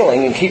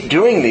failing and keep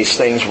doing these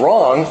things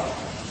wrong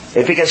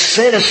is because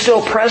sin is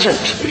still present.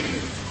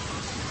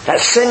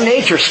 That sin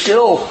nature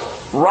still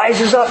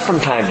rises up from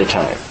time to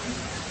time.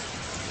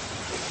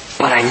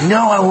 But I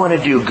know I want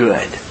to do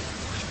good.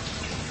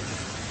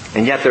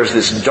 And yet there's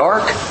this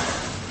dark,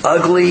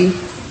 ugly,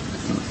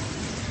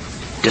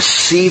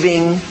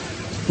 deceiving,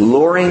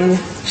 luring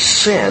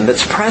sin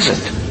that's present.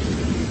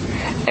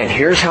 And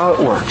here's how it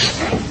works.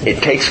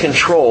 It takes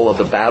control of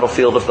the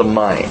battlefield of the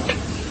mind.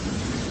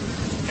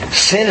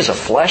 Sin is a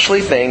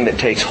fleshly thing that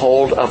takes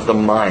hold of the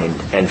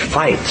mind and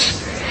fights.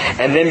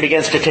 And then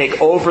begins to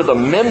take over the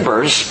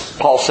members,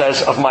 Paul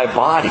says, of my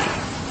body.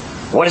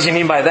 What does he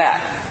mean by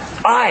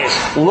that?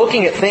 Eyes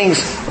looking at things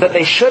that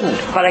they shouldn't,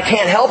 but I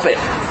can't help it.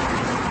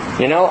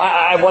 You know,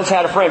 I once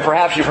had a friend,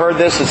 perhaps you've heard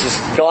this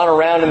has gone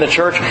around in the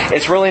church.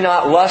 It's really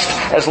not lust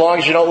as long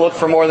as you don't look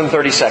for more than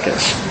 30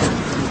 seconds.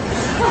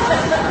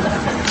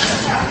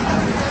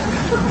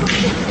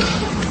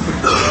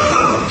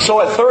 So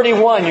at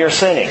 31 you're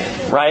sinning,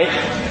 right?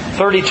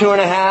 32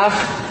 and a half?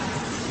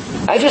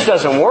 That just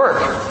doesn't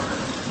work.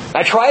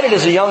 I tried it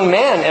as a young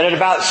man, and at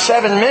about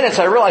 7 minutes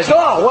I realized,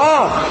 oh,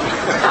 wow!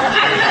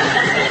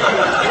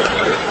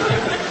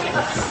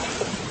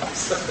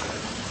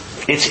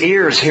 It's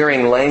ears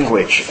hearing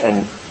language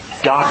and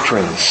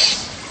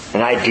doctrines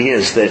and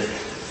ideas that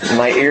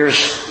my ears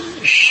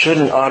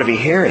ought to be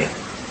hearing.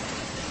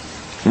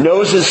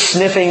 Noses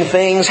sniffing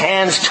things,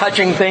 hands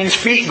touching things,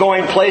 feet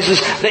going places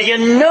that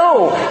you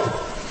know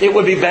it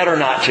would be better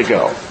not to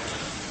go.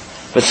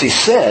 But see,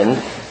 sin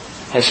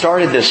has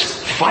started this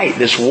fight,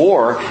 this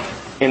war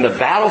in the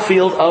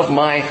battlefield of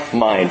my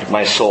mind,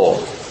 my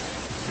soul.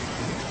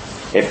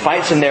 It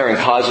fights in there and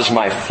causes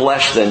my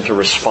flesh then to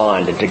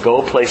respond and to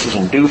go places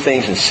and do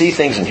things and see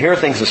things and hear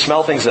things and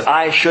smell things that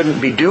I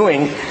shouldn't be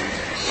doing.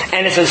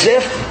 And it's as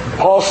if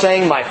Paul's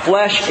saying my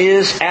flesh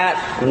is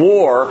at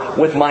war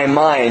with my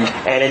mind,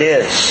 and it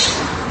is.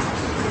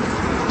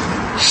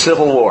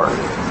 Civil war.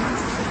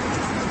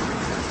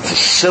 It's a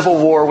civil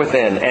war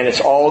within, and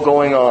it's all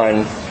going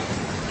on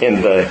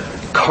in the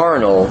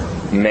carnal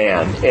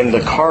man, in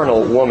the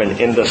carnal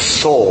woman, in the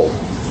soul.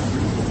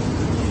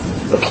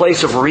 The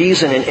place of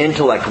reason and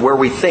intellect where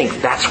we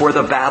think, that's where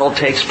the battle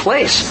takes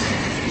place.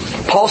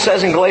 Paul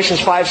says in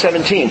Galatians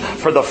 5:17,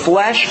 for the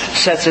flesh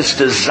sets its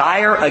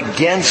desire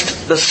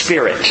against the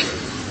Spirit.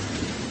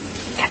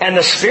 And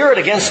the Spirit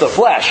against the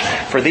flesh,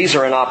 for these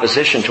are in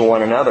opposition to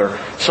one another,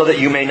 so that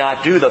you may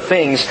not do the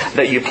things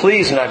that you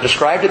please. And I've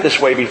described it this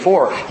way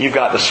before. You've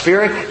got the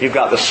Spirit, you've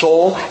got the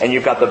soul, and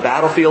you've got the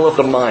battlefield of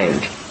the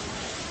mind.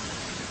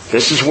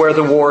 This is where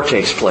the war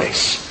takes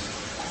place.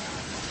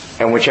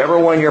 And whichever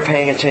one you're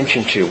paying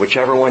attention to,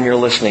 whichever one you're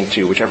listening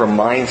to, whichever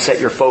mindset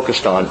you're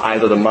focused on,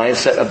 either the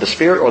mindset of the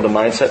Spirit or the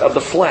mindset of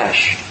the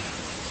flesh,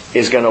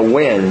 is going to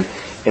win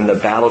in the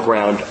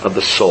battleground of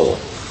the soul.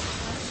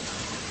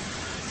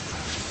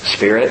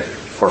 Spirit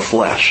or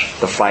flesh,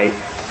 the fight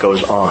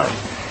goes on.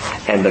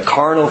 And the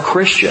carnal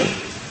Christian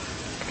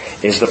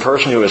is the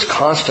person who is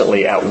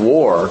constantly at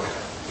war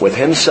with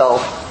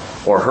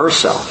himself or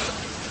herself.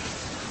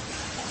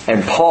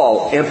 And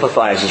Paul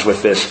empathizes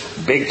with this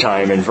big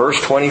time. In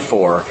verse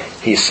 24,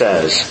 he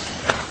says,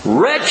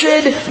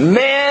 wretched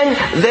man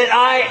that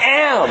I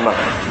am.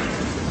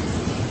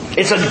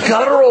 It's a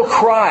guttural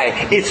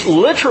cry. It's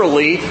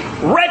literally,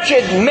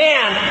 wretched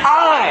man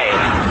I.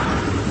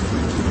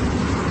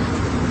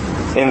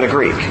 In the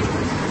Greek.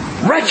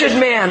 Wretched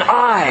man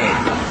I.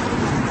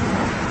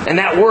 And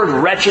that word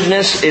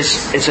wretchedness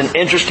is an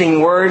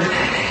interesting word.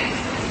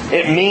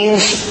 It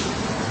means,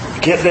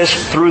 get this,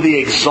 through the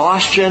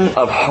exhaustion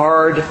of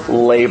hard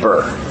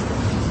labor.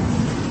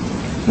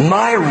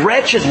 My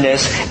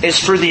wretchedness is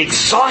through the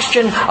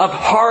exhaustion of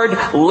hard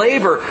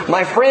labor.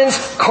 My friends,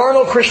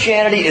 carnal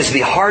Christianity is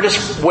the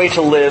hardest way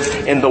to live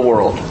in the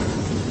world.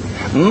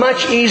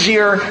 Much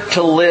easier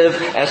to live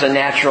as a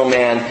natural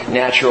man,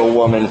 natural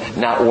woman,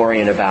 not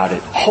worrying about it.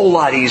 A whole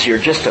lot easier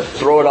just to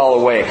throw it all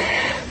away.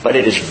 But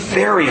it is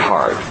very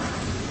hard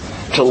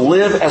to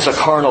live as a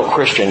carnal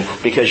Christian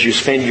because you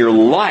spend your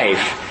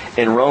life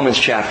in Romans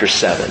chapter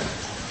 7.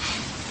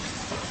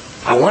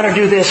 I want to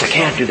do this, I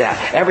can't do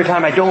that. Every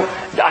time I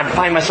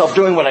find myself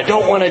doing what I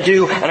don't want to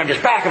do, and I'm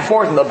just back and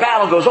forth, and the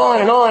battle goes on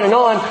and on and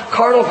on.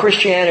 Carnal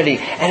Christianity,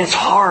 and it's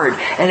hard,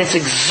 and it's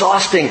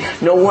exhausting.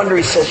 No wonder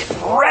he says,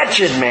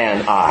 wretched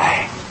man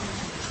I.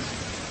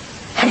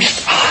 I'm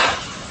just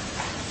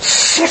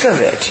sick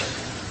of it.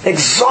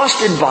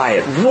 Exhausted by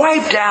it.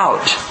 Wiped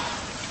out.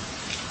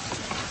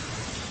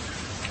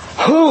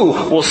 Who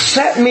will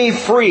set me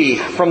free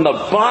from the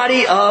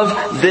body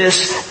of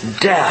this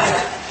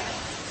death?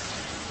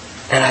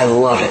 And I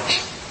love it.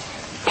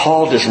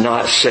 Paul does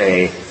not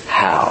say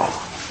how.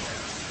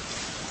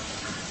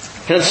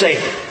 He doesn't say,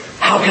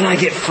 how can I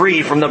get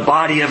free from the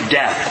body of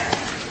death?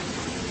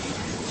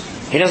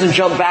 He doesn't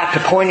jump back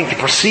to pointing to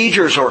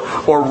procedures or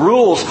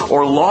rules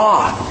or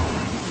law.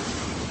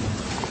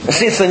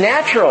 See, it's the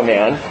natural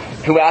man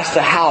who asks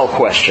the how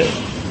question.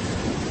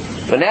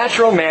 The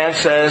natural man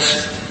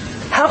says,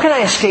 how can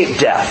I escape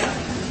death?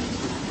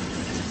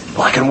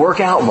 Well, I can work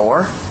out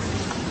more.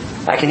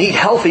 I can eat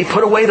healthy,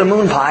 put away the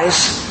moon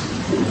pies.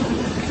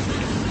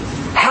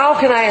 How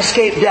can I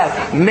escape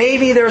death?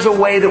 Maybe there's a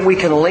way that we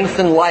can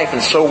lengthen life,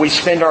 and so we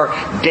spend our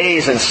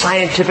days in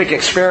scientific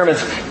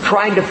experiments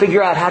trying to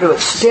figure out how to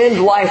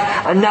extend life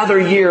another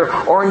year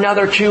or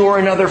another 2 or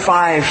another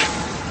 5.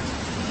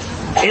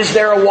 Is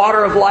there a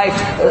water of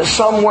life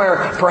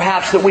somewhere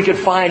perhaps that we could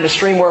find, a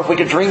stream where if we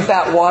could drink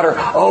that water,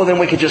 then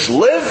we could just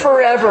live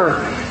forever?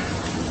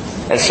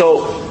 And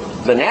so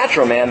the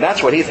natural man,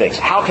 that's what he thinks.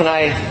 How can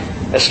I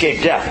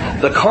escape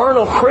death? The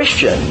carnal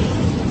Christian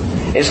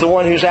is the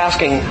one who's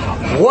asking,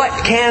 what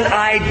can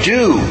I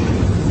do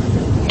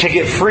to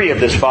get free of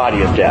this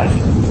body of death?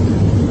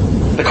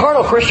 The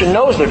carnal Christian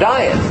knows they're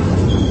dying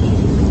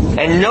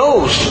and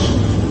knows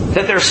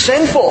that they're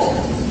sinful.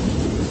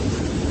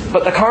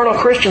 But the carnal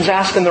Christian's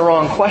asking the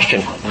wrong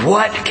question.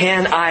 What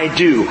can I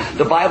do?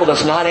 The Bible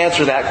does not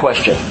answer that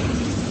question.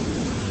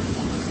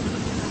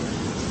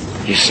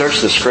 You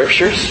search the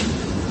Scriptures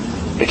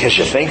because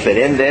you think that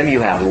in them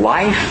you have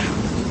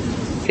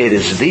life. It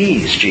is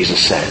these, Jesus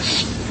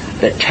says,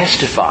 that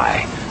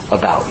testify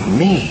about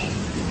me.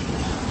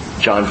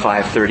 John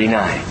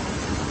 5:39.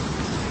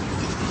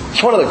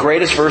 It's one of the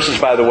greatest verses,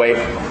 by the way,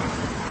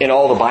 in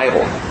all the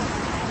Bible,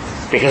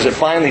 because it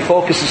finally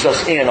focuses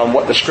us in on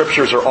what the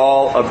Scriptures are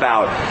all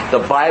about. The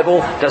Bible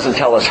doesn't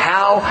tell us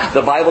how.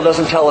 The Bible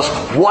doesn't tell us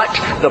what.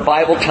 The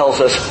Bible tells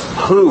us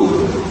who.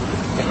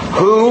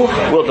 Who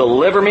will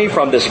deliver me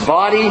from this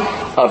body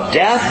of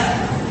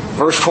death?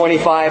 Verse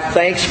 25,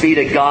 thanks be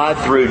to God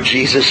through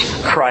Jesus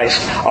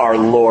Christ our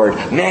Lord.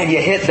 Man, you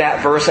hit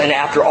that verse, and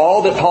after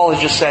all that Paul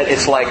has just said,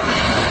 it's like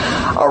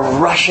a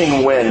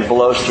rushing wind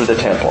blows through the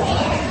temple.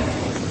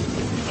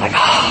 Like,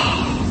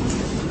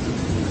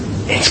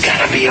 it's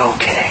going to be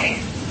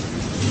okay.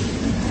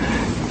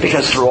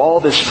 Because through all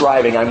this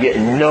striving, I'm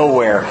getting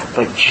nowhere.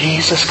 But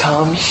Jesus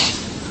comes.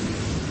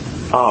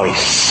 He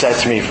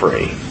sets me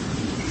free.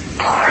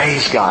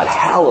 Praise God.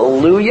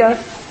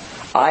 Hallelujah.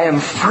 I am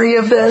free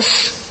of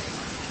this.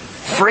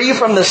 Free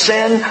from the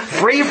sin.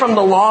 Free from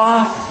the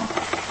law.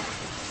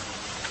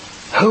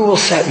 Who will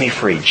set me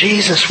free?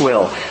 Jesus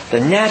will. The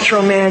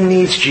natural man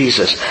needs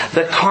Jesus.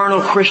 The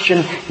carnal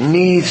Christian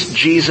needs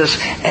Jesus.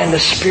 And the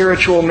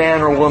spiritual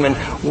man or woman,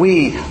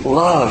 we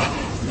love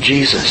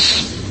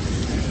Jesus.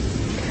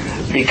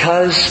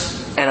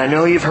 Because, and I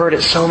know you've heard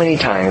it so many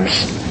times,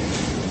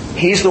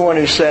 He's the one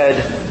who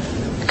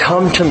said,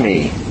 come to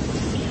me,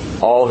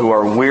 all who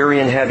are weary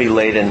and heavy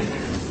laden.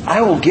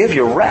 I will give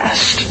you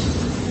rest.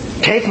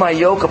 Take my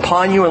yoke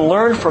upon you and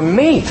learn from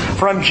me,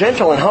 for I'm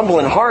gentle and humble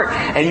in heart,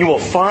 and you will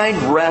find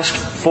rest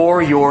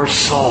for your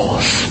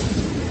souls.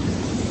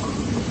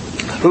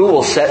 Who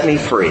will set me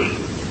free?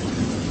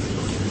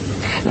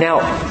 Now,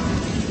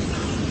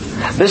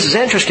 this is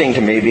interesting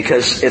to me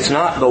because it's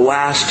not the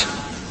last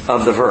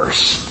of the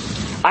verse.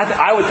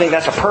 I would think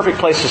that's a perfect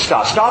place to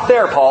stop. Stop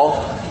there,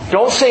 Paul.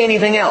 Don't say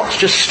anything else.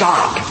 Just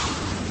stop.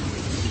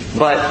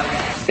 But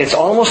it's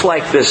almost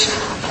like this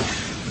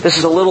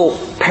is a little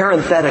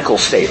parenthetical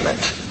statement.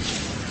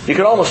 You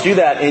could almost do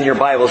that in your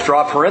Bibles.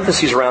 Draw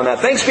parentheses around that.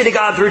 Thanks be to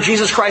God through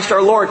Jesus Christ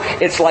our Lord.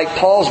 It's like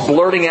Paul's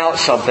blurting out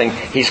something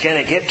he's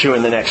going to get to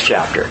in the next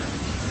chapter.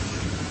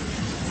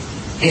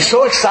 He's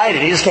so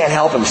excited, he just can't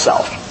help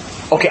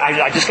himself. Okay,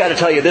 I just got to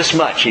tell you this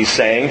much, he's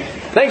saying.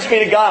 Thanks be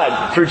to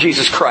God through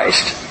Jesus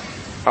Christ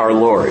our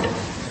Lord.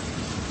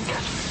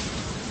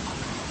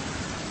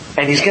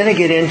 And he's going to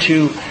get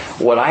into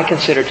what I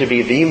consider to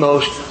be the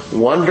most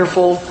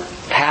wonderful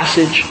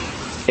passage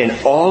in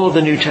all of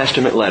the New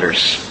Testament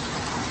letters.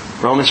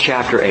 Romans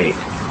chapter 8. We've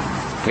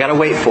got to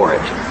wait for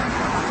it.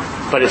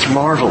 But it's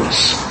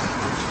marvelous.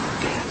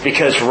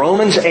 Because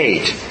Romans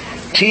 8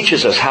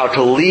 teaches us how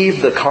to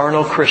leave the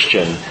carnal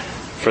Christian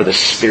for the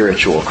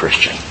spiritual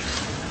Christian.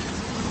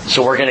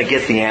 So we're going to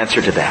get the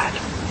answer to that.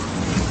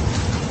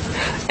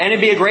 And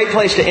it'd be a great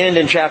place to end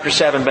in chapter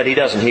 7, but he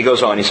doesn't. He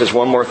goes on. He says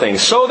one more thing.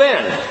 So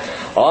then,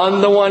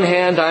 on the one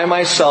hand, I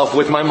myself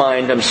with my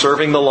mind am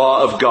serving the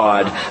law of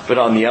God, but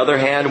on the other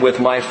hand, with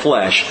my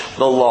flesh,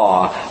 the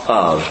law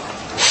of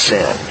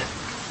sin.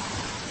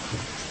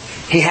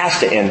 He has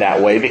to end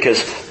that way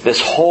because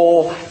this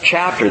whole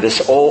chapter,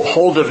 this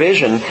whole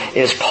division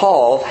is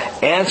Paul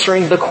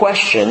answering the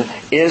question,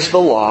 is the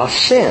law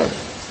sin?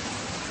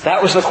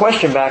 That was the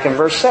question back in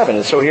verse 7.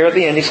 And so here at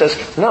the end he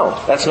says, no,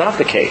 that's not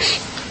the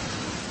case.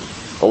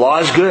 The law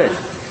is good.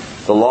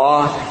 The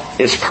law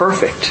is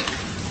perfect.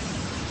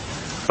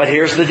 But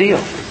here's the deal.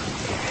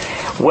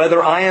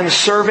 Whether I am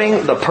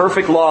serving the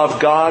perfect law of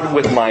God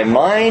with my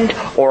mind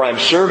or I'm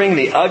serving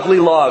the ugly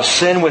law of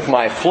sin with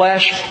my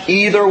flesh,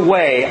 either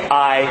way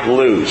I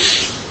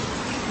lose.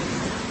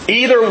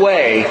 Either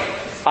way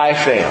I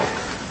fail.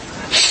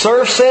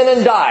 Serve sin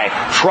and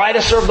die. Try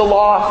to serve the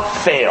law,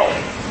 fail.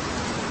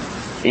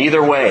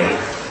 Either way,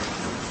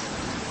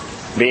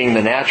 being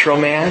the natural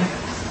man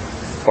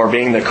or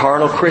being the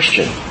carnal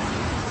Christian,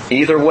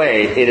 either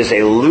way it is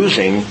a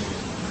losing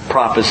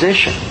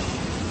proposition.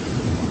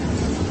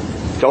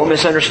 Don't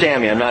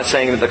misunderstand me. I'm not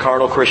saying that the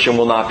carnal Christian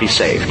will not be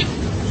saved.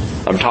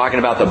 I'm talking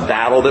about the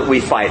battle that we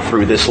fight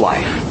through this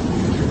life.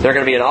 There are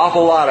going to be an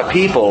awful lot of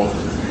people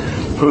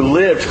who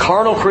lived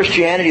carnal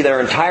Christianity their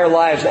entire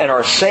lives and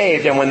are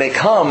saved, and when they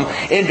come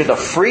into the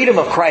freedom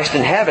of Christ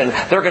in heaven,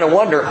 they're going to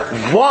wonder,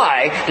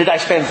 why did I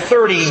spend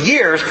 30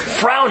 years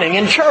frowning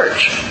in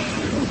church?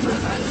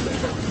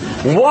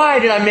 Why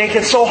did I make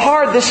it so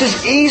hard? This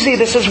is easy.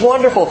 This is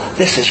wonderful.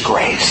 This is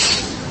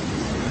grace.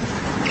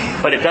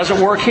 But it doesn't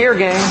work here,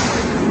 gang.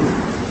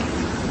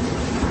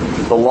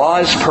 The law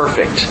is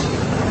perfect.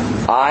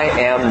 I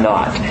am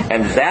not.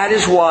 And that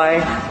is why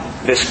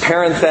this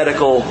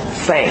parenthetical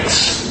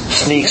thanks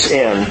sneaks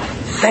in.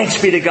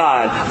 Thanks be to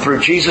God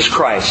through Jesus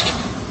Christ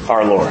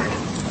our Lord.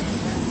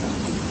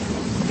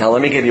 Now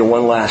let me give you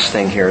one last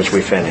thing here as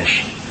we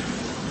finish.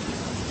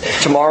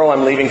 Tomorrow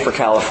I'm leaving for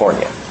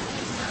California.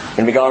 I'm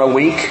going to be gone a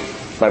week.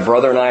 My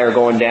brother and I are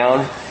going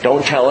down.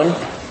 Don't tell him.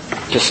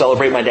 To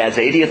celebrate my dad's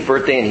 80th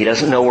birthday, and he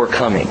doesn't know we're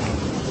coming.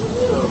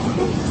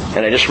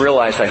 And I just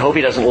realized, I hope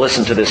he doesn't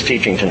listen to this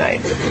teaching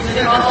tonight.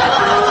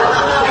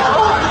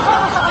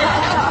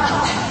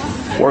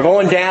 We're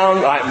going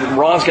down.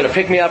 Ron's going to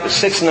pick me up at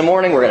 6 in the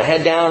morning. We're going to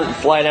head down,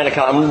 fly down to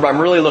California. I'm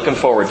really looking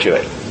forward to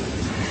it.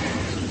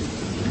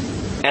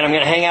 And I'm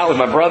going to hang out with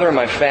my brother and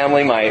my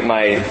family,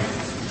 my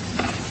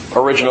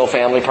original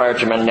family prior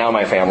to now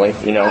my family,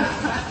 you know.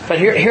 But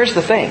here's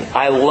the thing.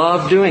 I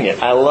love doing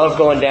it. I love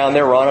going down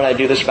there. Ron and I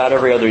do this about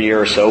every other year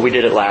or so. We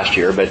did it last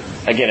year, but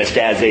again, it's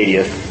Dad's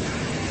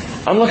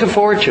 80th. I'm looking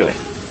forward to it.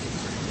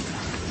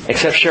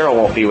 Except Cheryl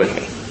won't be with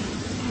me.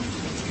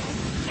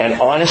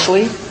 And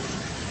honestly,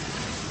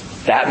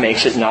 that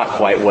makes it not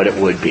quite what it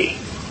would be.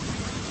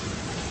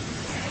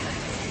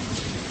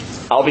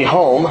 I'll be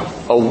home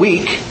a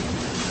week,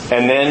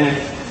 and then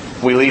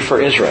we leave for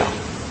Israel.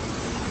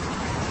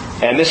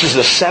 And this is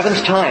the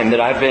 7th time that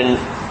I've been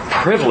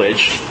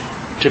privileged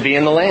to be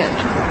in the land.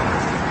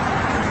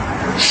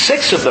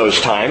 6 of those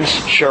times,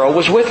 Cheryl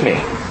was with me.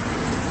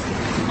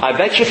 I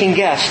bet you can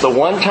guess the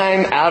one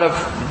time out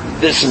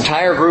of this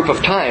entire group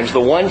of times,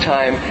 the one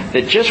time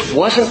that just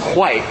wasn't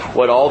quite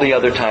what all the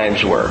other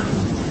times were.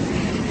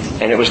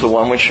 And it was the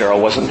one when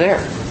Cheryl wasn't there.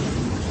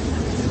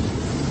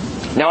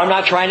 Now, I'm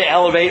not trying to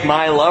elevate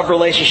my love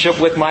relationship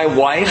with my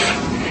wife.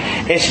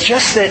 It's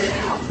just that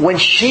when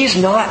she's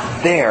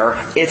not there,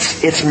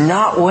 it's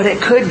not what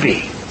it could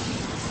be.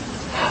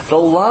 The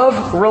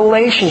love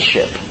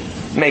relationship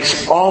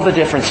makes all the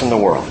difference in the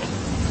world.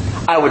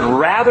 I would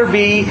rather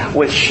be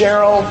with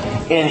Cheryl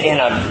in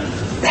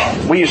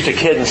a... We used to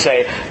kid and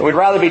say, we'd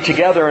rather be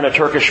together in a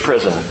Turkish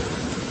prison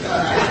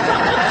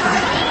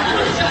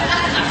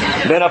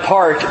than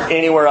apart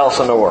anywhere else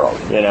in the world,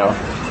 you know.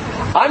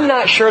 I'm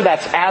not sure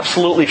that's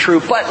absolutely true,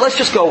 but let's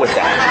just go with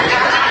that.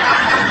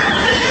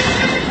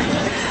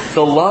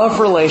 The love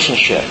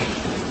relationship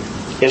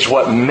is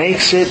what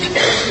makes it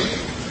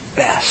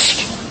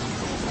best.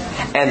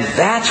 And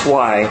that's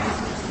why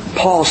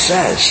Paul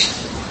says,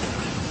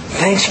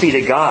 thanks be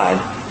to God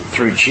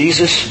through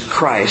Jesus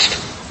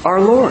Christ our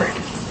Lord.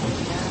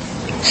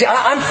 See,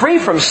 I'm free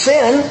from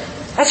sin.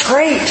 That's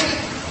great.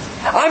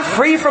 I'm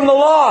free from the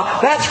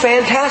law. That's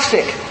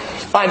fantastic.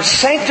 I'm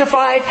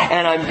sanctified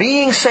and I'm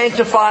being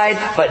sanctified,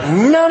 but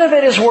none of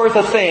it is worth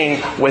a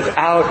thing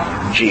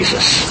without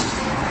Jesus.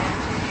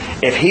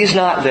 If He's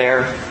not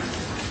there,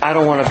 I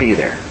don't want to be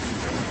there.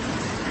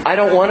 I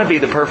don't want to be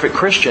the perfect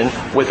Christian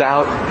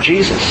without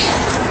Jesus.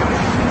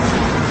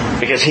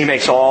 Because He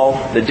makes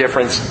all the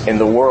difference in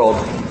the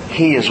world.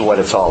 He is what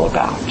it's all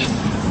about.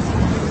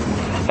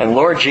 And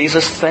Lord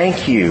Jesus,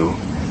 thank You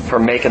for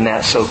making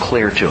that so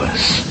clear to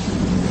us.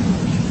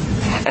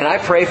 And I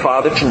pray,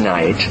 Father,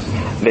 tonight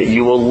that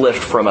You will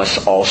lift from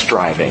us all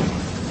striving.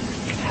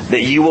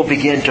 That You will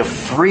begin to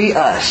free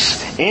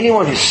us,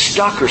 anyone who's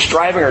stuck or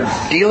striving or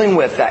dealing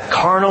with that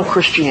carnal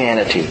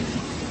Christianity.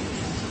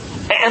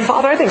 And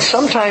Father, I think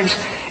sometimes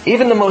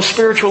even the most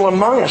spiritual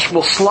among us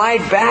will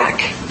slide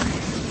back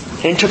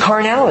into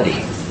carnality.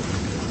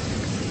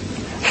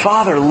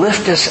 Father,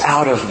 lift us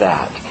out of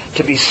that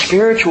to be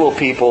spiritual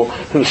people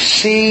who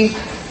see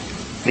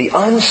the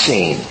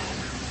unseen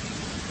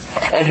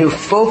and who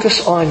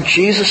focus on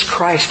Jesus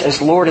Christ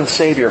as Lord and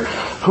Savior,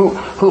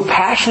 who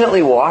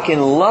passionately walk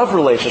in love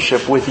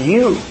relationship with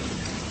You.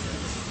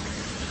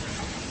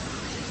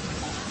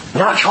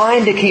 Not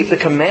trying to keep the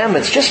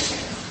commandments,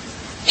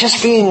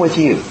 just being with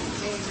You.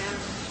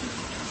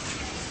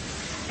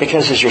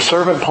 Because as Your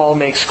servant Paul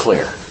makes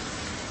clear,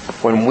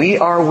 when we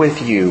are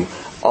with You,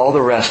 all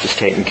the rest is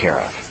taken care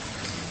of.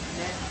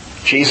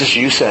 Jesus,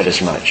 You said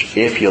as much.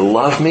 If You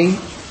love Me,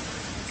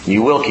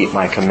 You will keep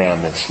My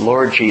commandments.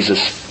 Lord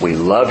Jesus, we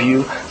love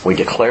You. We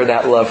declare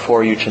that love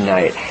for You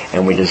tonight.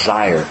 And we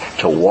desire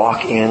to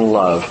walk in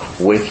love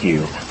with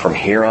You from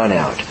here on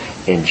out.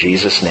 In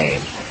Jesus'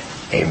 name,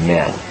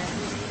 amen.